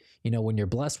like, when you're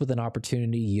blessed with an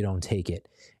opportunity, you don't take it.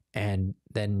 And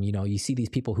then, you see these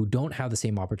people who don't have the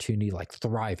same opportunity, like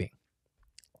thriving.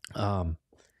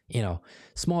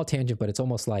 Small tangent, but it's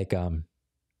almost like,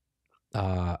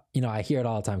 I hear it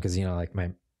all the time because, like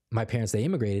my parents, they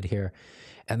immigrated here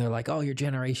and they're like, oh, your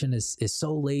generation is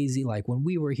so lazy. Like when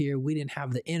we were here, we didn't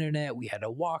have the internet. We had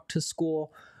to walk to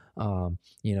school.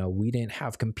 We didn't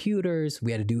have computers.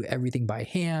 We had to do everything by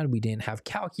hand. We didn't have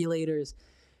calculators.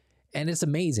 And it's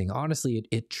amazing. Honestly,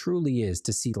 it truly is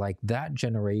to see like that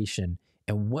generation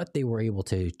and what they were able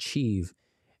to achieve.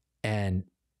 And,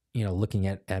 looking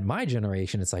at my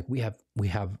generation, it's like we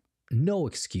have no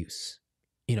excuse,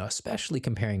 especially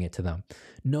comparing it to them,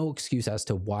 no excuse as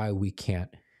to why we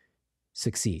can't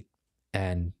succeed.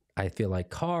 And I feel like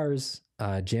cars,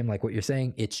 Jim, like what you're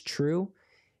saying, it's true.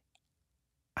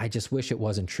 I just wish it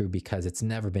wasn't true because it's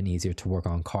never been easier to work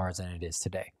on cars than it is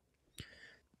today.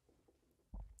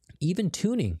 Even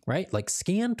tuning, right? Like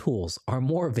scan tools are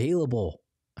more available,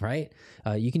 right?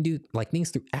 You can do like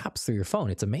things through apps through your phone.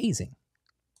 It's amazing.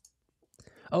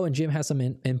 Oh, and Jim has some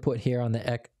input here on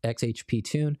the XHP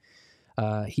tune.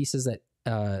 He says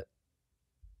that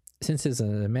since it's a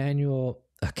manual,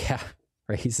 a cat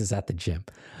races at the gym.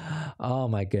 Oh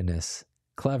my goodness.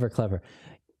 Clever.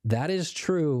 That is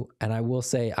true. And I will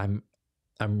say I'm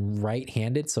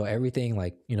right-handed. So everything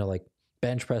like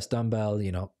bench press, dumbbell,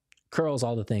 curls,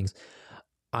 all the things.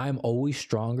 I'm always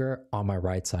stronger on my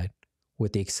right side,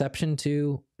 with the exception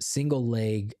to single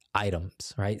leg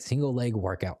items, right? Single leg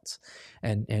workouts.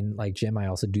 And like Jim, I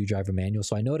also do drive a manual.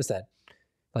 So I noticed that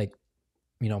like,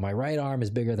 my right arm is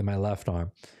bigger than my left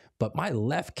arm, but my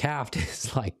left calf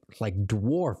is like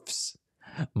dwarfs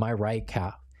my right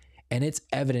calf. And it's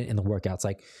evident in the workouts.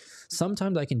 Like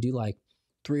sometimes I can do like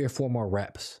 3 or 4 more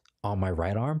reps on my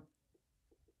right arm.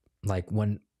 Like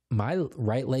when my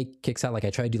right leg kicks out, like I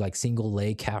try to do like single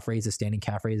leg calf raises, standing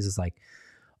calf raises, like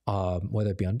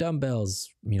whether it be on dumbbells,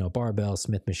 barbell,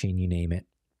 Smith machine, you name it.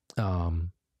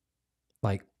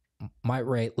 Like my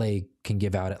right leg can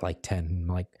give out at like 10.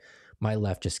 Like my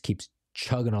left just keeps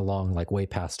chugging along like way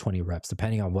past 20 reps,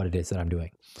 depending on what it is that I'm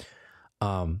doing.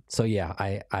 So yeah,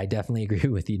 I definitely agree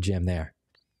with you, Jim, there.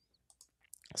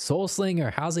 Soul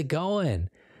Slinger, how's it going?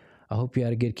 I hope you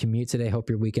had a good commute today. Hope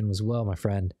your weekend was well, my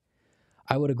friend.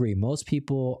 I would agree. Most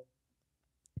people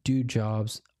do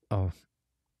jobs. Oh,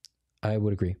 I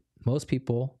would agree. Most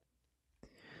people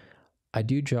I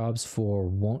do jobs for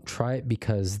won't try it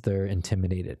because they're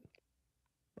intimidated.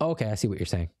 Okay, I see what you're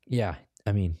saying. Yeah,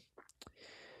 I mean,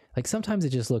 like sometimes it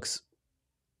just looks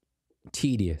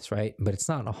tedious, right? But it's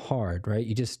not hard, right?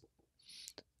 You just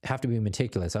have to be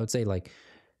meticulous. I would say like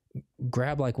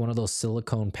grab like one of those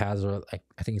silicone pads, or like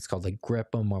I think it's called like Grip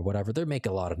 'em or whatever. They're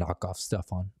making a lot of knockoff stuff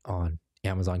on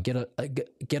Amazon. Get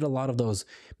a lot of those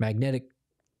magnetic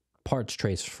parts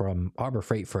trays from Harbor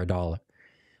Freight for $1.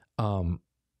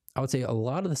 I would say a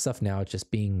lot of the stuff now is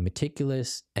just being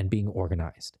meticulous and being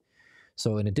organized.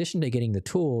 So in addition to getting the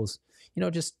tools,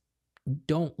 just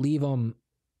don't leave them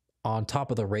on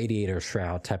top of the radiator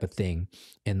shroud type of thing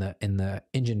in the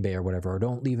engine bay or whatever, or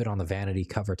don't leave it on the vanity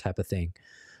cover type of thing.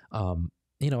 Have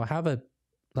a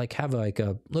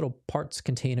little parts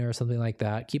container or something like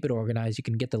that. Keep it organized. You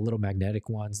can get the little magnetic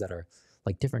ones that are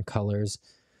like different colors.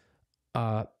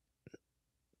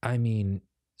 I mean,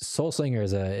 Soul Slinger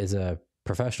is a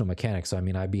professional mechanic, so I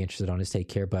mean, I'd be interested on his take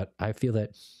care, but I feel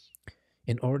that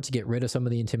in order to get rid of some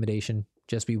of the intimidation,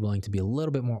 just be willing to be a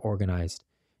little bit more organized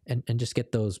and just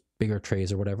get those bigger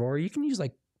trays or whatever. Or you can use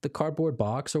like the cardboard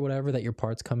box or whatever that your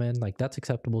parts come in. Like that's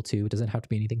acceptable too. It doesn't have to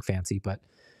be anything fancy, but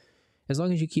as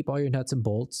long as you keep all your nuts and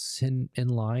bolts in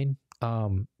line,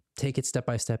 take it step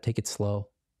by step, take it slow,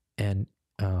 and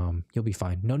you'll be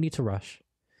fine. No need to rush.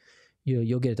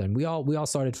 You'll get it done. We all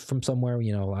started from somewhere.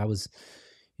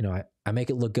 I make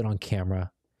it look good on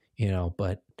camera,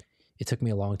 but it took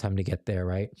me a long time to get there,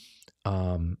 right?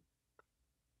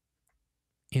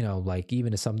 Like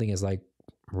even as something as like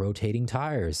rotating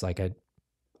tires, like I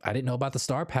didn't know about the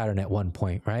star pattern at one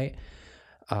point, right?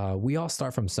 We all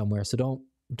start from somewhere, so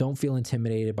don't feel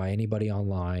intimidated by anybody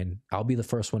online. I'll be the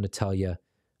first one to tell you,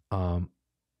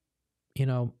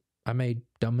 I made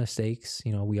dumb mistakes.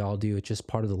 You know, we all do. It's just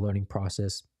part of the learning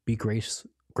process. Be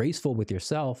graceful with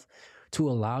yourself to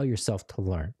allow yourself to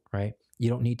learn, right? You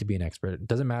don't need to be an expert. It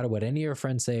doesn't matter what any of your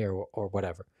friends say or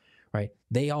whatever, right?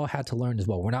 They all had to learn as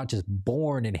well. We're not just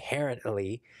born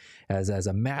inherently as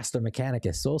a master mechanic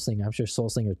as Soul Singer. I'm sure Soul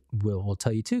Singer will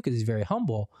tell you too, because he's very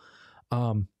humble.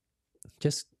 Um,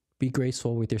 just be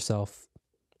graceful with yourself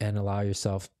and allow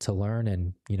yourself to learn.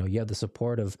 And, you know, you have the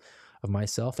support of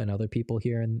myself and other people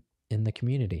here in the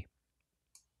community.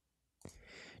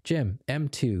 Jim,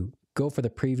 M2, go for the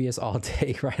previous all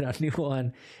day, right? On new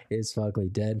one is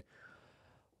fugly dead.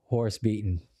 Horse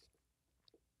beaten.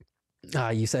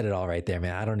 You said it all right there,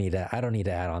 man. I don't need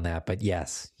to add on that, but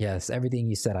yes, everything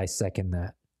you said, I second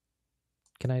that.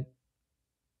 Can I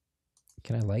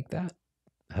like that?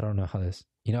 I don't know how this,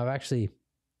 you know, I've actually,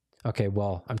 okay,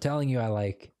 well, I'm telling you, I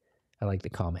like the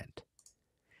comment.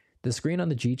 The screen on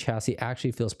the G chassis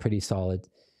actually feels pretty solid.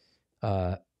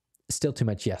 Still too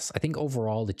much, yes. I think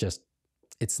overall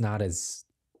it's not as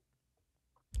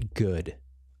good.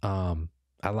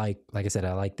 I like I said,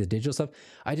 I like the digital stuff.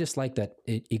 I just like that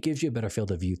it gives you a better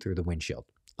field of view through the windshield.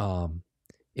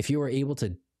 If you were able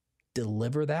to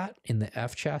deliver that in the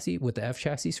F chassis with the F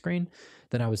chassis screen,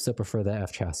 then I would still prefer the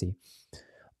F chassis.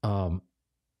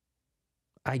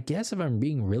 I guess if I'm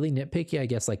being really nitpicky, I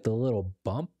guess like the little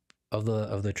bump of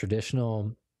the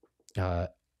traditional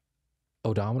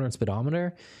odometer and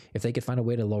speedometer, if they could find a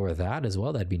way to lower that as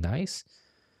well, that'd be nice.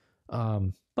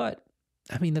 But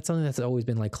I mean, that's something that's always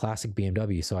been like classic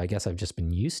BMW, so I guess I've just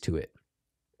been used to it.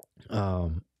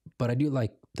 But I do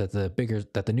like that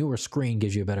the newer screen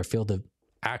gives you a better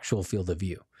actual field of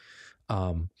view.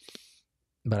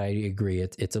 But I agree,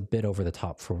 it's a bit over the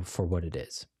top for what it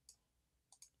is.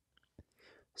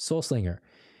 Soul Slinger,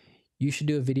 you should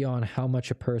do a video on how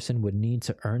much a person would need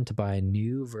to earn to buy a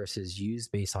new versus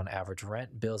used based on average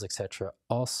rent, bills, etc.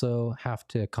 Also have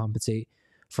to compensate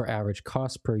for average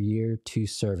cost per year to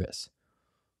service.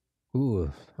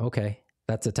 Ooh, okay.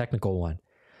 That's a technical one.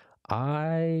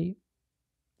 I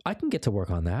can get to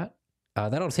work on that.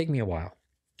 That'll take me a while.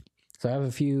 So I have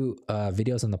a few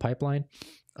videos in the pipeline,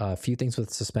 a few things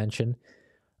with suspension.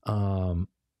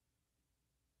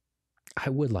 I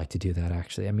would like to do that,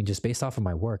 actually. I mean, just based off of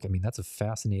my work, I mean, that's a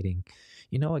fascinating...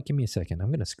 You know what? Give me a second.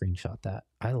 I'm going to screenshot that.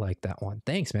 I like that one.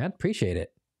 Thanks, man. Appreciate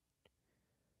it.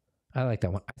 I like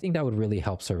that one. I think that would really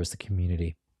help service the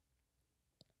community.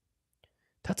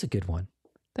 That's a good one.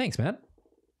 Thanks, man.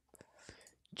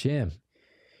 Jim,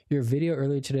 your video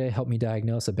earlier today helped me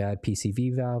diagnose a bad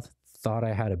PCV valve. Thought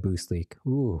I had a boost leak.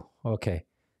 Ooh, okay.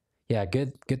 Yeah,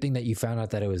 good thing that you found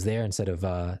out that it was there instead of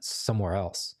somewhere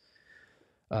else.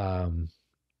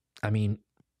 I mean,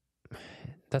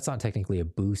 that's not technically a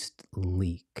boost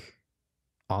leak.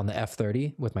 On the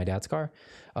F30 with my dad's car,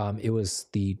 it was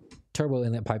the turbo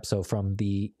inlet pipe, so from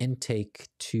the intake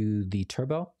to the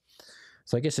turbo.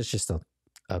 So I guess it's just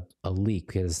a leak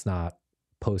because it's not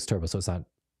post-turbo, so it's not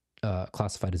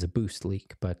classified as a boost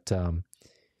leak. But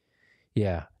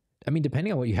yeah, I mean,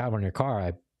 depending on what you have on your car,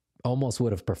 I almost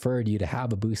would have preferred you to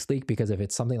have a boost leak, because if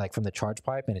it's something like from the charge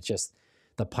pipe and it's just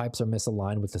the pipes are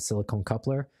misaligned with the silicone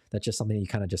coupler, that's just something you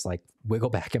kind of just like wiggle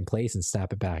back in place and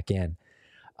snap it back in.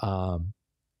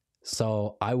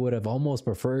 So I would have almost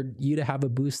preferred you to have a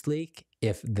boost leak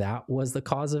if that was the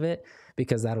cause of it,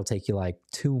 because that'll take you like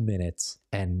 2 minutes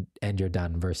and you're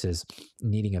done, versus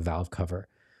needing a valve cover.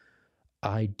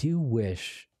 I do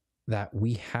wish that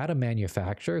we had a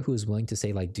manufacturer who is willing to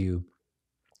say, like, do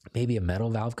maybe a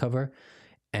metal valve cover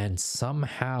and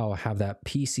somehow have that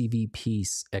PCV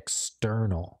piece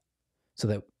external, so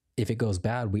that if it goes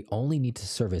bad, we only need to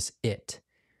service it.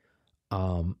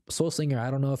 Soul Singer,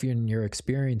 I don't know if in your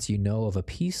experience you know of a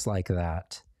piece like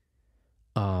that,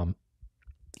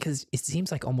 because it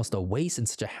seems like almost a waste and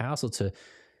such a hassle to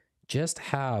just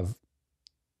have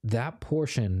that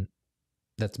portion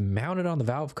that's mounted on the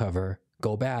valve cover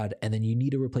go bad, and then you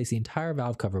need to replace the entire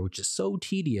valve cover, which is so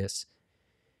tedious.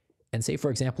 And say, for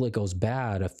example, it goes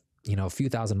bad a few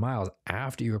thousand miles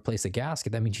after you replace the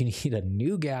gasket. That means you need a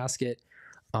new gasket.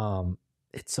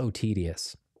 It's so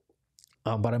tedious.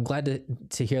 But I'm glad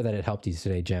to hear that it helped you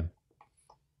today, Jim.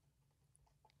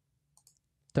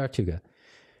 Tartuga,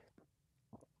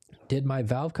 did my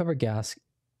valve cover gasket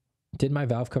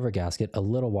a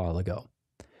little while ago.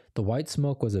 The white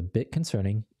smoke was a bit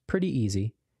concerning. Pretty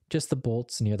easy. Just the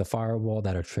bolts near the firewall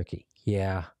that are tricky.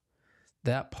 Yeah,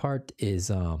 that part is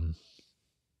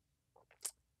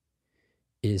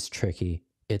tricky.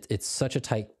 It's such a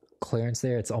tight clearance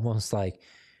there. It's almost like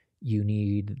you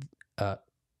need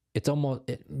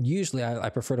usually I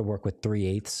prefer to work with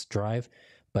 3/8 drive,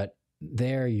 but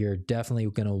there you're definitely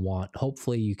going to want,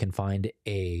 hopefully you can find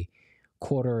a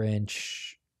 1/4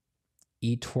 inch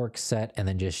e-torque set and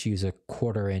then just use a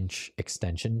 1/4 inch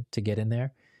extension to get in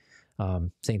there.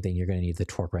 Same thing, you're going to need the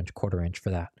torque wrench 1/4 inch for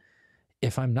that.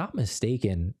 If I'm not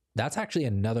mistaken, that's actually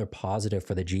another positive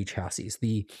for the G chassis.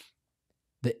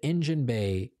 The engine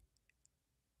bay,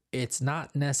 it's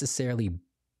not necessarily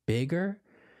bigger,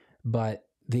 but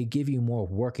they give you more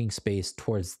working space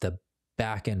towards the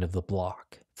back end of the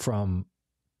block.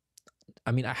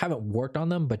 I mean, I haven't worked on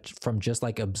them, but from just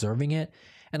like observing it,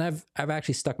 and I've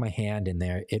actually stuck my hand in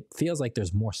there, it feels like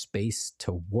there's more space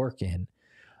to work in.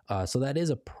 So that is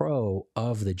a pro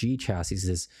of the G chassis.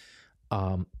 Is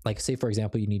like, say for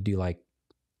example, you need to do like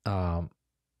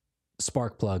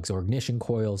spark plugs or ignition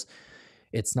coils.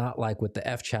 It's not like with the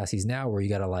F chassis now where you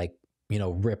got to like,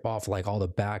 rip off like all the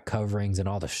back coverings and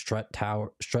all the strut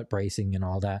bracing and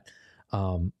all that.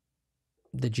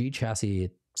 The G chassis,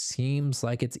 it seems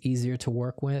like it's easier to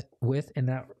work with in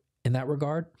that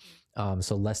regard.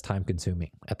 So less time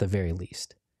consuming at the very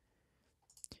least.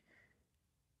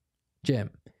 Jim,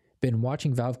 been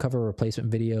watching valve cover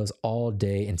replacement videos all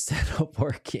day instead of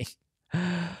working.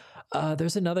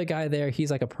 There's another guy there.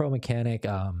 He's like a pro mechanic.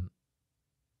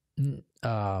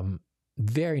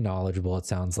 Very knowledgeable, it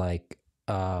sounds like.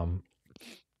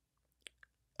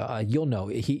 You'll know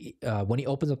he when he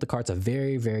opens up the car, it's a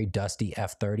very, very dusty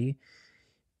F30.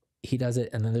 He does it,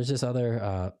 and then there's this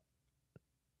other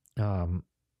I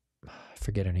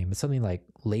forget her name. It's something like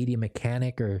Lady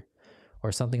Mechanic or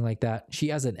something like that. She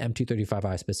has an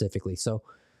M235i specifically. So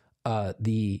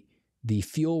the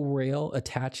fuel rail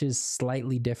attaches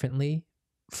slightly differently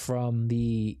from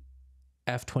the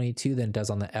F22 than it does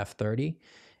on the F30.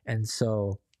 And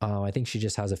so I think she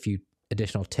just has a few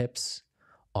additional tips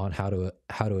on how to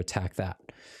attack that.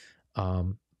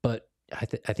 But I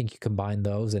think you combine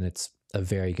those and it's a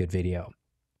very good video.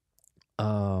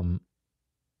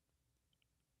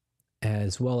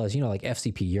 As well as, like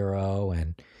FCP Euro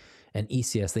and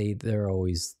ECS, they're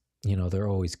always, they're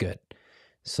always good.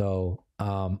 So,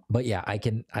 but yeah, I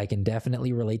can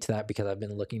definitely relate to that because I've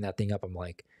been looking that thing up. I'm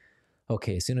like,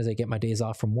 okay, as soon as I get my days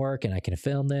off from work and I can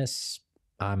film this,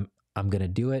 I'm going to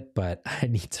do it, but I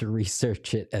need to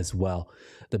research it as well.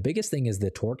 The biggest thing is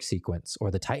the torque sequence or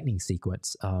the tightening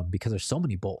sequence, because there's so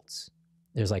many bolts.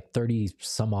 There's like 30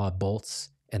 some odd bolts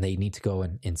and they need to go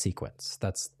in sequence.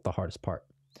 That's the hardest part.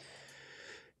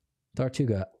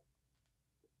 Tartuga,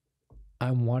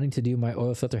 I'm wanting to do my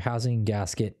oil filter housing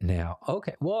gasket now.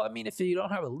 Okay, well, I mean, if you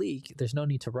don't have a leak, there's no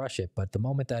need to rush it. But the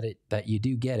moment that you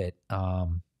do get it,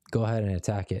 go ahead and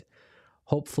attack it.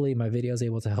 Hopefully my video is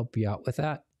able to help you out with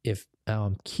that. If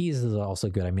Keys is also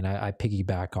good. I mean, I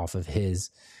piggyback off of his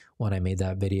when I made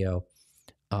that video.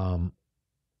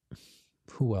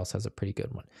 Who else has a pretty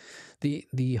good one?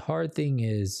 The hard thing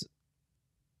is,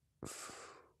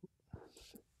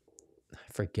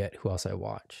 I forget who else I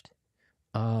watched.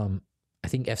 I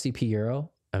think FCP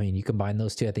Euro. I mean, you combine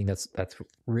those two. I think that's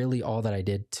really all that I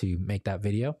did to make that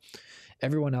video.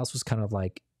 Everyone else was kind of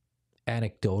like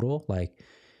anecdotal, like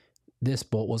this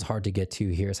bolt was hard to get to.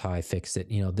 Here's how I fixed it.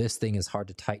 This thing is hard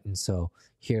to tighten. So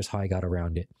here's how I got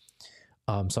around it.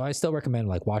 So I still recommend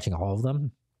like watching all of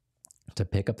them to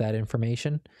pick up that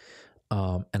information.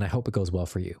 And I hope it goes well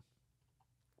for you.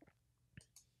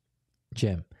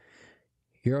 Jim,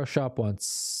 Euroshop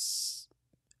wants,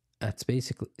 that's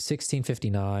basically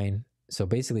 1659. So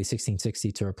basically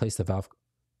 1660 to replace the valve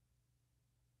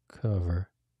cover.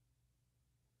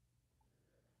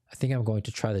 I think I'm going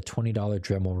to try the $20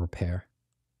 Dremel repair.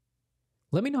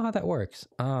 Let me know how that works.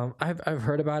 I've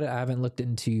heard about it. I haven't looked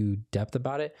into depth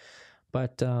about it,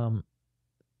 but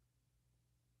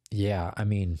yeah, I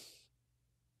mean,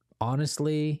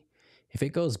 honestly, if it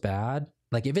goes bad,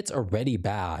 like if it's already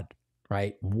bad,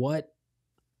 right? What's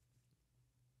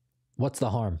the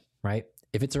harm, right?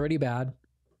 If it's already bad,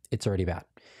 it's already bad.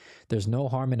 There's no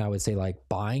harm in, I would say, like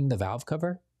buying the valve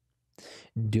cover,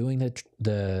 doing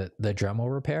the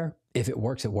Dremel repair. If it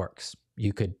works, it works.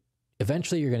 You could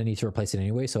eventually, you're going to need to replace it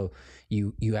anyway. So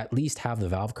you at least have the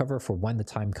valve cover for when the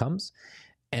time comes.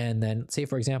 And then say,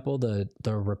 for example, the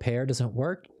repair doesn't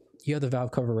work, you have the valve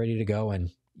cover ready to go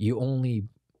and you only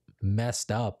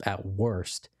messed up at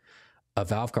worst a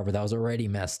valve cover that was already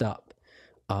messed up.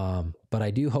 But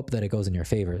I do hope that it goes in your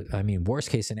favor. I mean, worst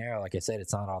case scenario, like I said,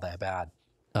 it's not all that bad,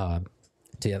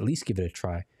 to at least give it a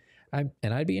try. And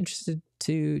I'd be interested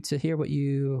to hear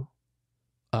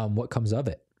what comes of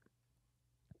it.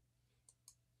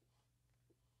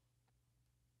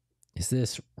 Is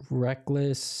this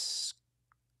reckless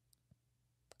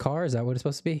car? Is that what it's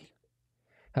supposed to be?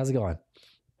 How's it going?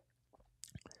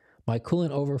 My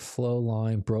coolant overflow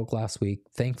line broke last week.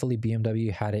 Thankfully,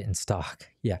 BMW had it in stock.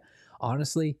 Yeah,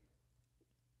 honestly,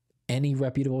 any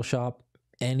reputable shop,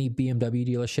 any BMW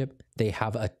dealership, they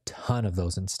have a ton of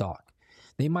those in stock.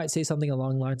 They might say something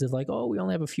along the lines of like, oh, we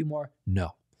only have a few more.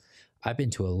 No, I've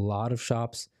been to a lot of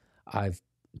shops. I've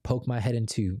poked my head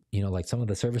into, like some of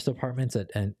the service departments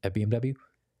at BMW.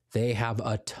 They have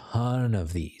a ton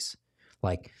of these.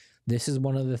 Like, this is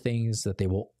one of the things that they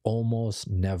will almost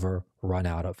never run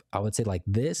out of. I would say like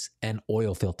this and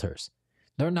oil filters.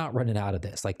 They're not running out of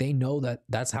this. Like, they know that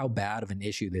that's how bad of an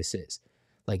issue this is.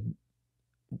 Like,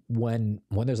 when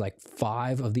there's like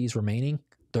 5 of these remaining,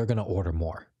 they're going to order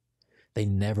more. They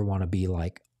never want to be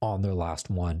like on their last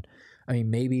one. I mean,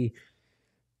 maybe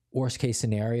worst case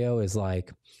scenario is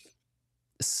like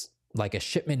a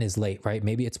shipment is late, right?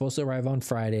 Maybe it's supposed to arrive on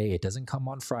Friday. It doesn't come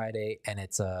on Friday, and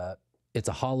it's a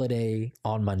holiday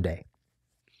on Monday.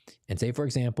 And say, for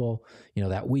example,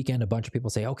 that weekend, a bunch of people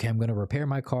say, okay, I'm going to repair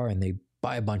my car, and they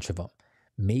buy a bunch of them.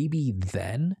 Maybe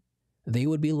then they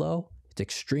would be low. It's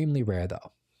extremely rare,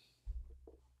 though.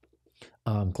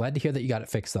 Glad to hear that you got it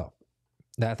fixed, though.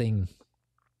 That thing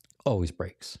always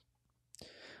breaks.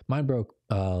 Mine broke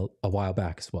a while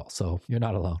back as well, so you're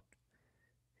not alone.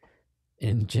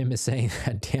 And Jim is saying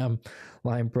that damn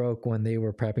line broke when they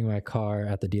were prepping my car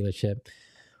at the dealership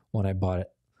when I bought it.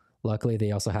 Luckily,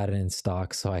 they also had it in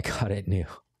stock, so I got it new.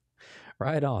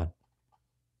 Right on.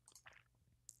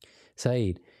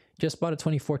 Saeed, just bought a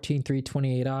 2014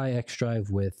 328i X-Drive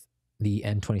with the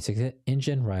N26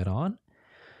 engine. Right on.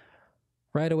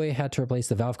 Right away, had to replace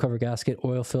the valve cover gasket,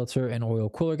 oil filter, and oil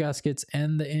cooler gaskets,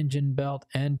 and the engine belt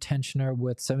and tensioner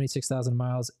with 76,000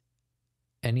 miles.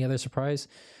 Any other surprise?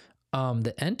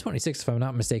 The N26, if I'm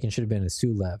not mistaken, should have been a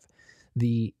Sulev.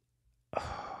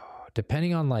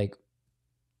 Depending on like,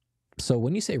 so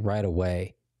when you say right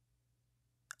away,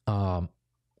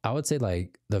 I would say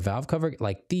like the valve cover,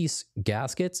 like these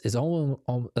gaskets is almost,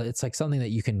 it's like something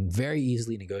that you can very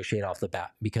easily negotiate off the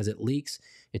bat because it leaks.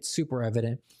 It's super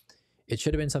evident. It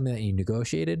should have been something that you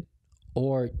negotiated,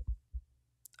 or,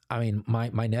 I mean,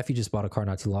 my nephew just bought a car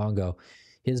not too long ago.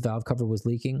 His valve cover was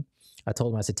leaking. I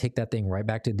told him, I said, take that thing right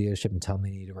back to the dealership and tell them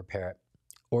they need to repair it,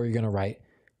 or you're gonna write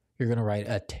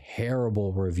a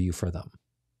terrible review for them,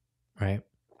 right?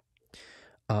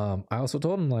 I also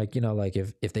told him, like, like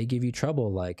if they give you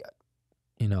trouble, like,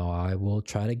 I will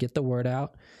try to get the word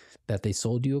out that they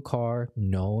sold you a car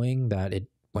knowing that it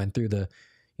went through the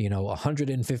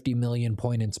 150 million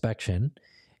point inspection,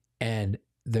 and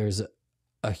there's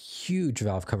a huge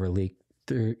valve cover leak.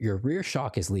 Your rear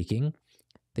shock is leaking.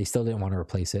 They still didn't want to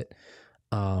replace it.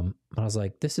 But I was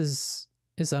like, this is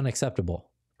unacceptable,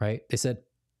 right? They said,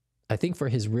 I think for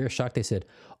his rear shock, they said,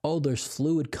 oh, there's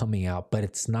fluid coming out, but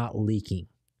it's not leaking.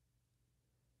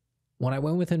 When I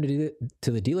went with him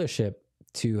to the dealership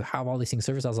to have all these things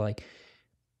serviced, I was like,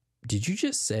 did you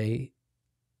just say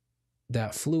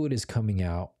that fluid is coming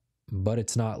out, but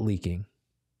it's not leaking?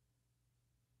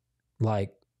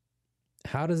 Like,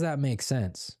 how does that make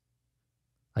sense?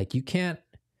 Like,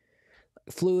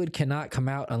 fluid cannot come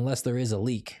out unless there is a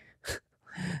leak.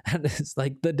 That is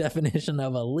like the definition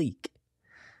of a leak.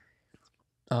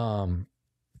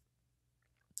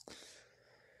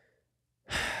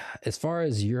 As far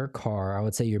as your car, I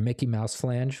would say your Mickey Mouse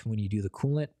flange when you do the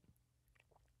coolant.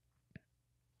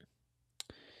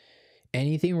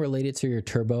 Anything related to your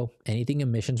turbo, anything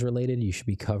emissions related, you should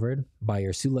be covered by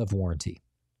your Sulev warranty.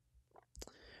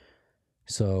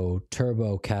 So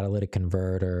turbo, catalytic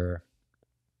converter.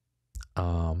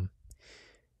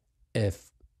 If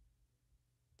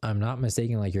I'm not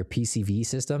mistaken, like your PCV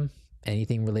system,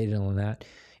 anything related on that,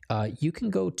 you can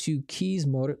go to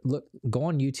go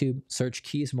on YouTube, search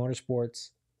Keys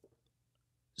Motorsports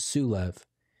Sulev.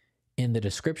 In the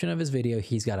description of his video,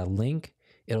 he's got a link.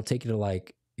 It'll take you to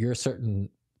like your certain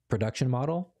production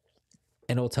model,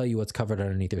 and it'll tell you what's covered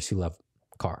underneath your Sulev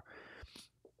car.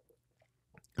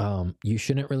 You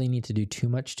shouldn't really need to do too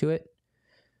much to it.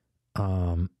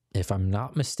 If I'm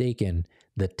not mistaken,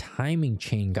 the timing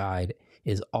chain guide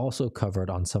is also covered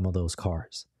on some of those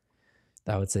cars.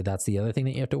 I would say that's the other thing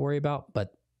that you have to worry about,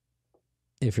 but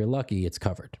if you're lucky, it's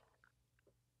covered.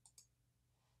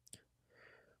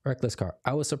 Reckless car.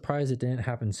 I was surprised it didn't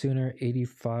happen sooner.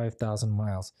 85,000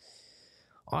 miles.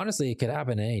 Honestly, it could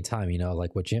happen at any time,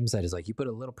 like what Jim said is like you put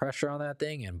a little pressure on that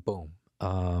thing and boom.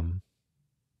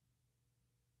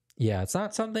 Yeah, it's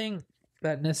not something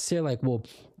that necessarily like will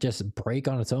just break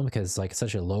on its own because it's like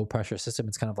such a low pressure system.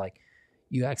 It's kind of like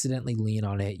you accidentally lean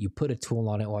on it, you put a tool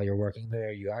on it while you're working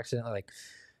there, you accidentally like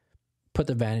put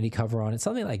the vanity cover on it,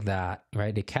 something like that,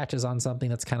 right? It catches on something.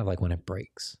 That's kind of like when it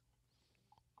breaks.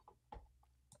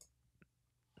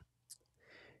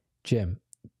 Jim,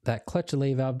 that clutch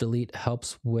delay valve delete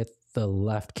helps with the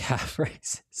left calf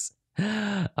raises.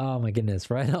 Oh my goodness,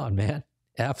 right on, man.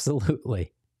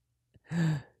 Absolutely.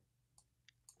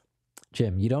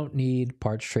 Jim, you don't need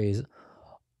parts trays.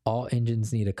 All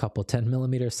engines need a couple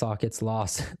 10mm sockets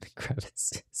lost in the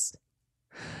crevices.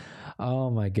 Oh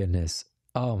my goodness.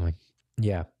 Oh my,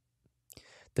 yeah.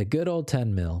 The good old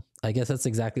 10 mil. I guess that's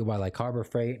exactly why, like Harbor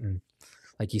Freight and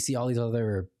like you see all these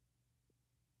other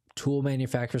tool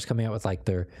manufacturers coming out with like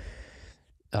their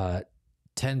 10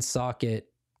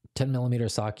 millimeter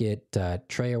socket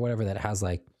tray or whatever that has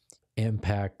like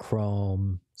impact,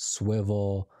 chrome,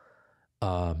 swivel,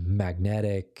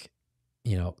 magnetic,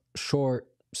 you know, short,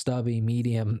 stubby,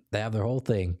 medium. They have their whole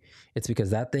thing. It's because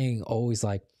that thing always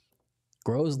like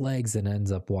grows legs and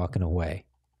ends up walking away.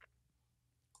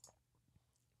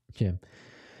 Jim,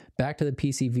 back to the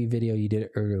PCV video you did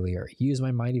earlier. Use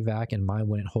my Mighty Vac and mine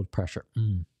wouldn't hold pressure.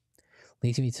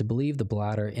 Leads me to believe the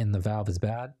bladder in the valve is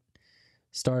bad.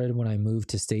 Started when I moved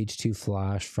to stage 2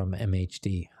 flash from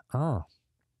MHD. Oh,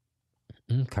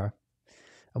 okay.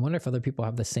 I wonder if other people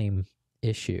have the same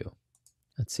issue.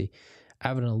 Let's see. I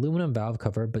have an aluminum valve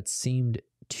cover, but seemed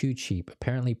too cheap.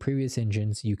 Apparently, previous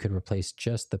engines, you could replace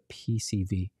just the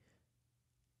PCV.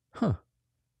 Huh.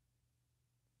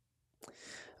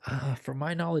 From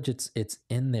my knowledge, it's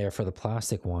in there for the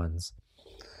plastic ones.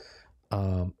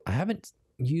 I haven't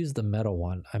used the metal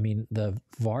one. I mean, the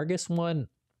Vargas one,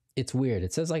 it's weird.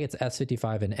 It says like it's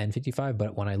S55 and N55,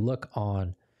 but when I look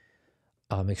on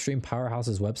Extreme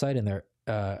Powerhouse's website in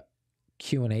their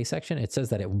Q&A section, it says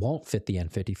that it won't fit the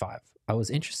N55. I was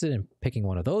interested in picking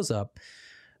one of those up,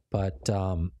 but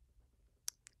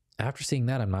after seeing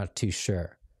that, I'm not too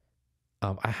sure.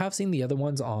 I have seen the other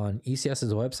ones on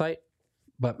ECS's website,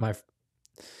 but my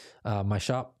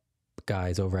shop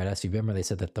guys over at SV Bimmer, they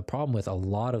said that the problem with a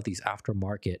lot of these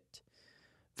aftermarket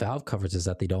valve covers is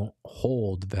that they don't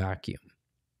hold vacuum.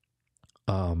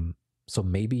 So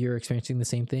maybe you're experiencing the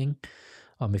same thing.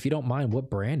 If you don't mind, what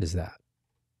brand is that?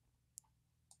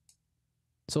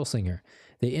 Soul Singer.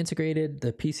 They integrated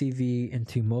the PCV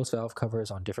into most valve covers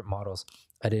on different models.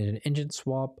 I did an engine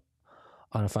swap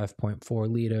on a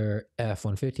 5.4 liter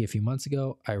F-150 a few months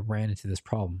ago. I ran into this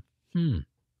problem.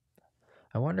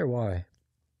 I wonder why.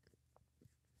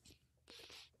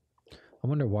 I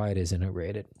wonder why it is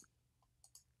integrated.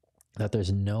 That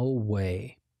there's no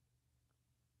way.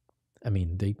 I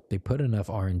mean, they put enough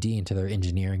R&D into their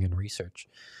engineering and research.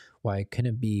 Why it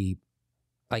couldn't be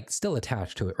like still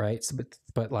attached to it, right? So,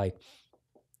 but like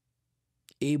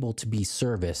able to be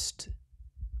serviced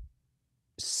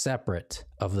separate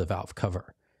of the valve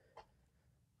cover,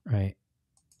 right?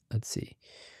 Let's see.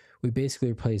 We basically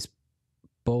replaced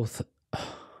both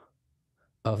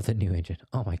of the new engine.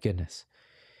 Oh my goodness.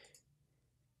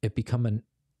 It's becoming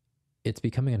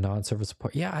a non-service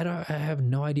support. Yeah, I have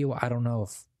no idea. I don't know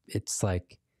if it's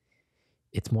like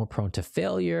it's more prone to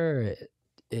failure.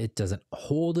 It doesn't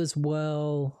hold as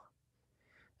well.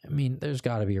 I mean, there's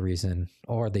got to be a reason,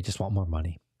 or they just want more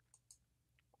money.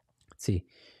 Let's see.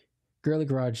 Girly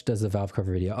Garage does the valve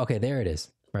cover video. Okay, there it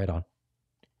is. Right on.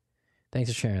 Thanks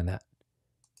for sharing that.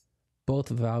 Both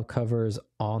valve covers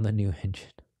on the new engine.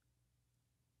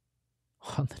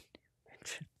 On the new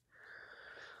engine.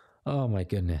 Oh my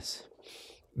goodness.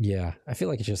 Yeah, I feel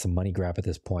like it's just a money grab at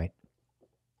this point.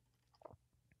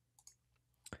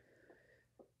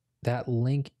 That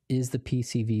link is the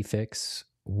PCV fix.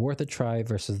 Worth a try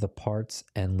versus the parts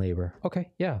and labor. Okay,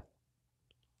 yeah.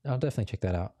 I'll definitely check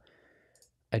that out.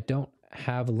 I don't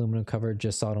have aluminum cover,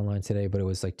 just saw it online today, but it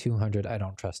was like $200. I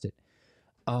don't trust it.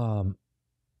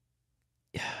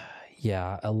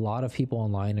 Yeah, a lot of people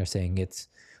online are saying it's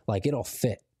like it'll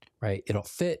fit, right? It'll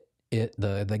fit.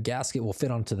 The gasket will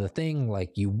fit onto the thing.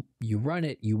 Like you run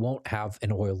it, you won't have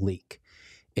an oil leak.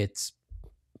 It's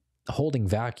holding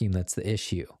vacuum that's the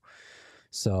issue.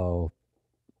 So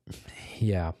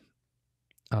yeah.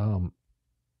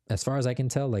 As far as I can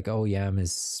tell, like OEM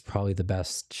is probably the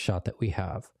best shot that we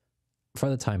have for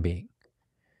the time being.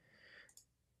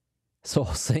 Soul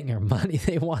Singer money,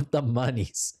 they want the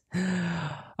monies.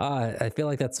 I feel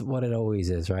like that's what it always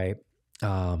is, right?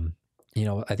 You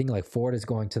know, I think like Ford is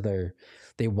going to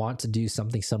they want to do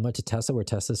something similar to Tesla, where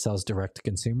Tesla sells direct to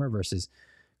consumer versus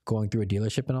going through a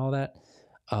dealership and all that.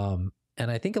 And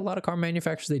I think a lot of car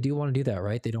manufacturers, they do want to do that,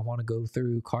 right? They don't want to go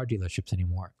through car dealerships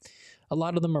anymore. A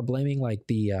lot of them are blaming like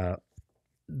the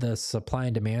supply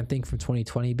and demand thing from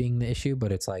 2020 being the issue,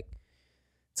 but it's like,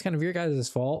 it's kind of your guys'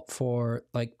 fault for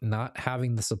like not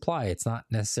having the supply. It's not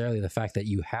necessarily the fact that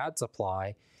you had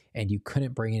supply and you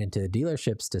couldn't bring it into the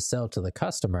dealerships to sell to the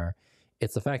customer.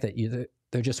 It's the fact that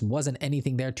there just wasn't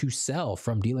anything there to sell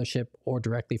from dealership or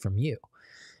directly from you.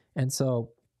 And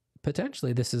so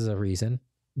potentially this is a reason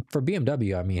for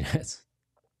BMW. I mean, it's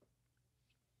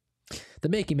the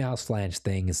Mickey Mouse flange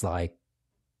thing is like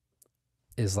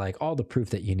all the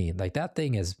proof that you need. Like that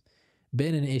thing has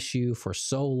been an issue for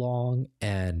so long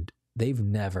and they've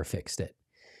never fixed it.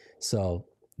 So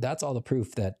that's all the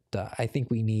proof that I think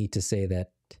we need to say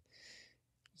that,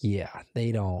 yeah,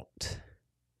 they don't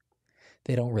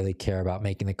really care about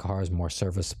making the cars more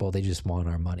serviceable. They just want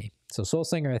our money. So Soul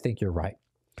Singer, I think you're right.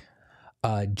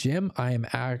 Jim, I'm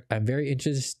very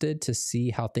interested to see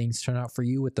how things turn out for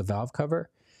you with the valve cover.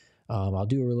 I'll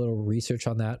do a little research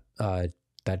on that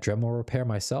Dremel repair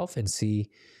myself and see.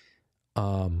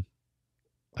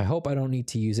 I hope I don't need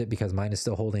to use it because mine is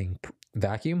still holding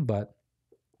vacuum, but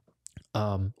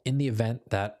in the event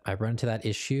that I run into that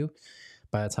issue,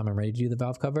 by the time I'm ready to do the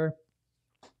valve cover,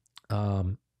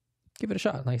 give it a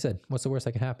shot. Like I said, what's the worst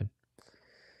that can happen?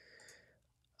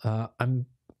 I'm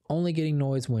only getting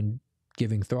noise when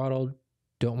giving throttle.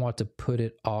 Don't want to put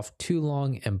it off too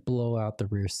long and blow out the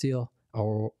rear seal.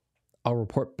 I'll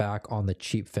report back on the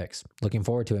cheap fix. Looking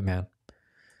forward to it, man.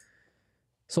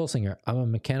 Soul Singer, I'm a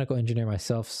mechanical engineer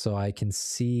myself, so I can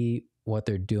see what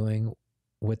they're doing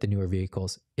with the newer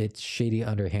vehicles. It's shady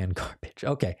underhand garbage.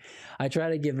 Okay, I try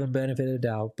to give them benefit of the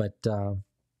doubt, but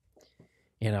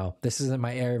you know, this isn't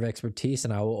my area of expertise,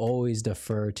 and I will always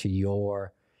defer to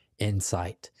your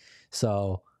insight.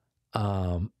 So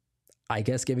I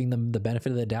guess giving them the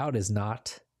benefit of the doubt is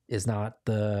not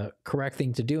the correct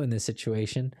thing to do in this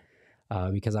situation,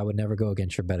 because I would never go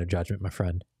against your better judgment, my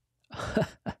friend.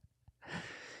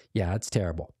 Yeah, it's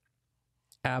terrible.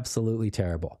 Absolutely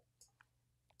terrible.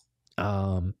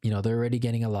 You know, they're already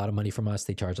getting a lot of money from us.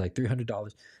 They charge like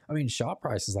 $300. I mean, shop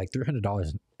price is like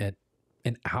 $300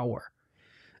 an hour,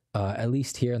 at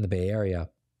least here in the Bay Area.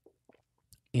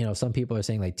 You know, some people are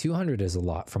saying like 200 is a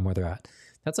lot from where they're at.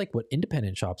 That's like what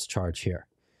independent shops charge here.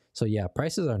 So yeah,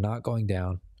 prices are not going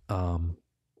down.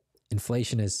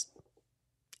 Inflation is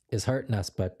hurting us,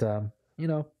 but you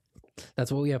know,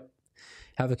 that's what we have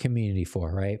a community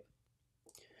for, right?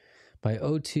 My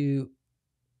O2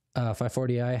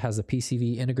 540i has a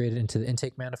PCV integrated into the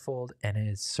intake manifold and it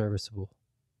is serviceable.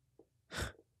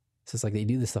 So it's like they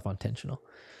do this stuff intentional.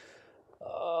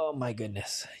 Oh my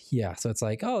goodness. Yeah, so it's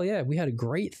like, oh yeah, we had a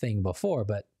great thing before,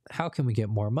 but how can we get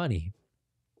more money?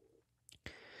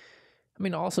 I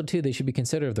mean, also too, they should be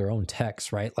considerate of their own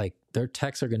techs, right? Like their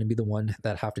techs are going to be the one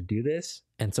that have to do this.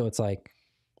 And so it's like,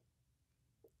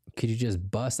 could you just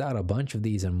bust out a bunch of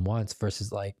these in once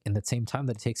versus like in the same time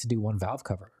that it takes to do one valve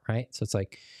cover, right? So it's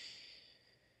like,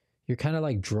 you're kind of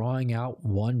like drawing out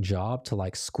one job to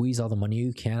like squeeze all the money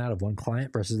you can out of one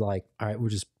client versus like, all right, we'll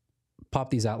just pop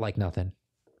these out like nothing.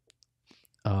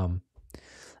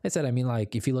 I said, I mean,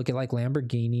 like if you look at like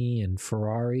Lamborghini and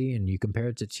Ferrari and you compare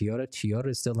it to Toyota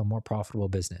is still a more profitable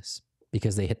business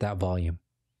because they hit that volume,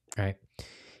 right?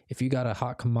 If you got a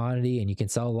hot commodity and you can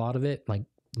sell a lot of it, like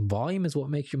volume is what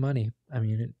makes you money. I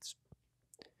mean,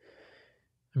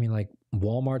 like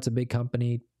Walmart's a big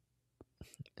company.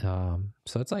 So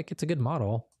it's like, it's a good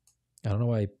model. I don't know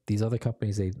why these other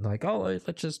companies, they like, oh,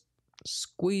 let's just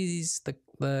squeeze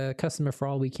the customer for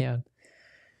all we can.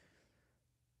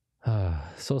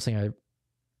 Soul Singer, I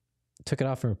took it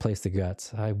off and replaced the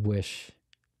guts. I wish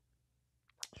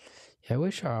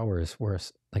ours were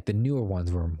like the newer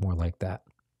ones were more like that.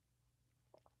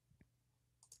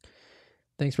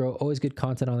 Thanks, bro. Always good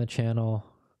content on the channel.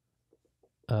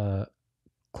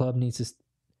 Club needs to,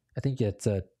 I think it's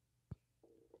a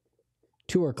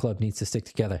tour club needs to stick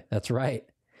together. That's right.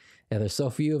 Yeah, there's so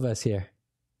few of us here.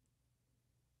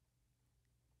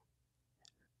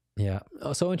 Yeah.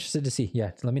 Oh, so interested to see.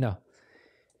 Yeah, let me know.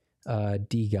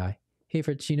 D guy. Hey,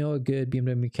 Fritz, you know a good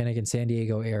BMW mechanic in San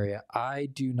Diego area? I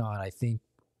do not. I think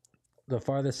the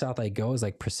farthest south I go is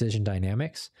like Precision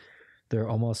Dynamics. They're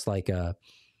almost like they're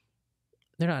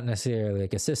not necessarily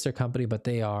like a sister company, but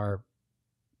they are,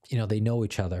 you know, they know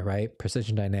each other, right?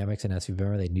 Precision Dynamics and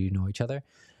SVMer, they do know each other.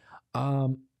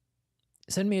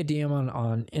 Send me a DM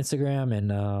on Instagram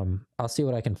and I'll see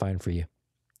what I can find for you.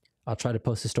 I'll try to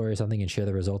post a story or something and share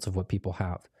the results of what people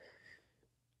have.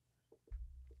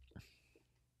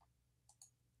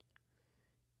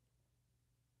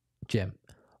 Jim,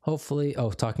 hopefully,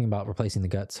 talking about replacing the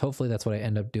guts. Hopefully that's what I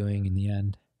end up doing in the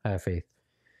end. I have faith.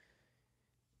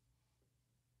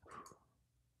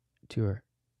 Tour.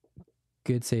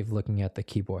 Good save looking at the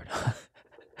keyboard.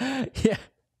 Yeah.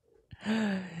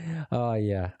 Oh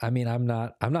yeah. I mean, I'm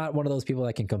not one of those people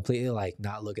that can completely like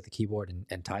not look at the keyboard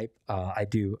and type. I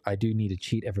do need to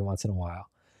cheat every once in a while.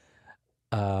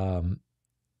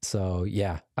 So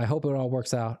yeah, I hope it all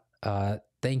works out.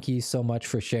 Thank you so much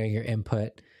for sharing your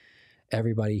input.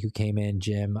 Everybody who came in,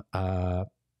 Jim,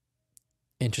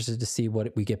 interested to see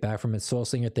what we get back from it. Soul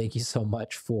Singer, thank you so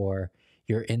much for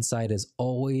your insight as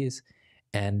always.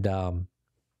 And,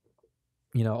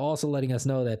 also letting us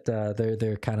know that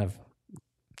they're kind of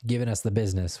giving us the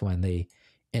business when they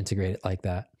integrate it like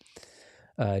that.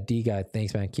 D guy,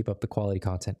 thanks, man. Keep up the quality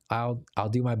content. I'll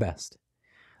do my best.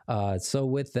 So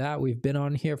with that, we've been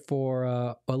on here for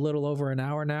a little over an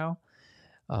hour now.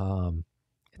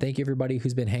 Thank you, everybody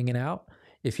who's been hanging out.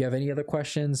 If you have any other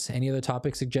questions, any other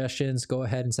topic suggestions, go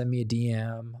ahead and send me a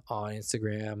DM on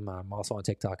Instagram. I'm also on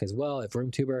TikTok as well at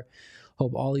VroomTuber.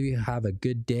 Hope all of you have a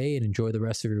good day and enjoy the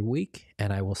rest of your week.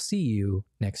 And I will see you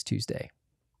next Tuesday.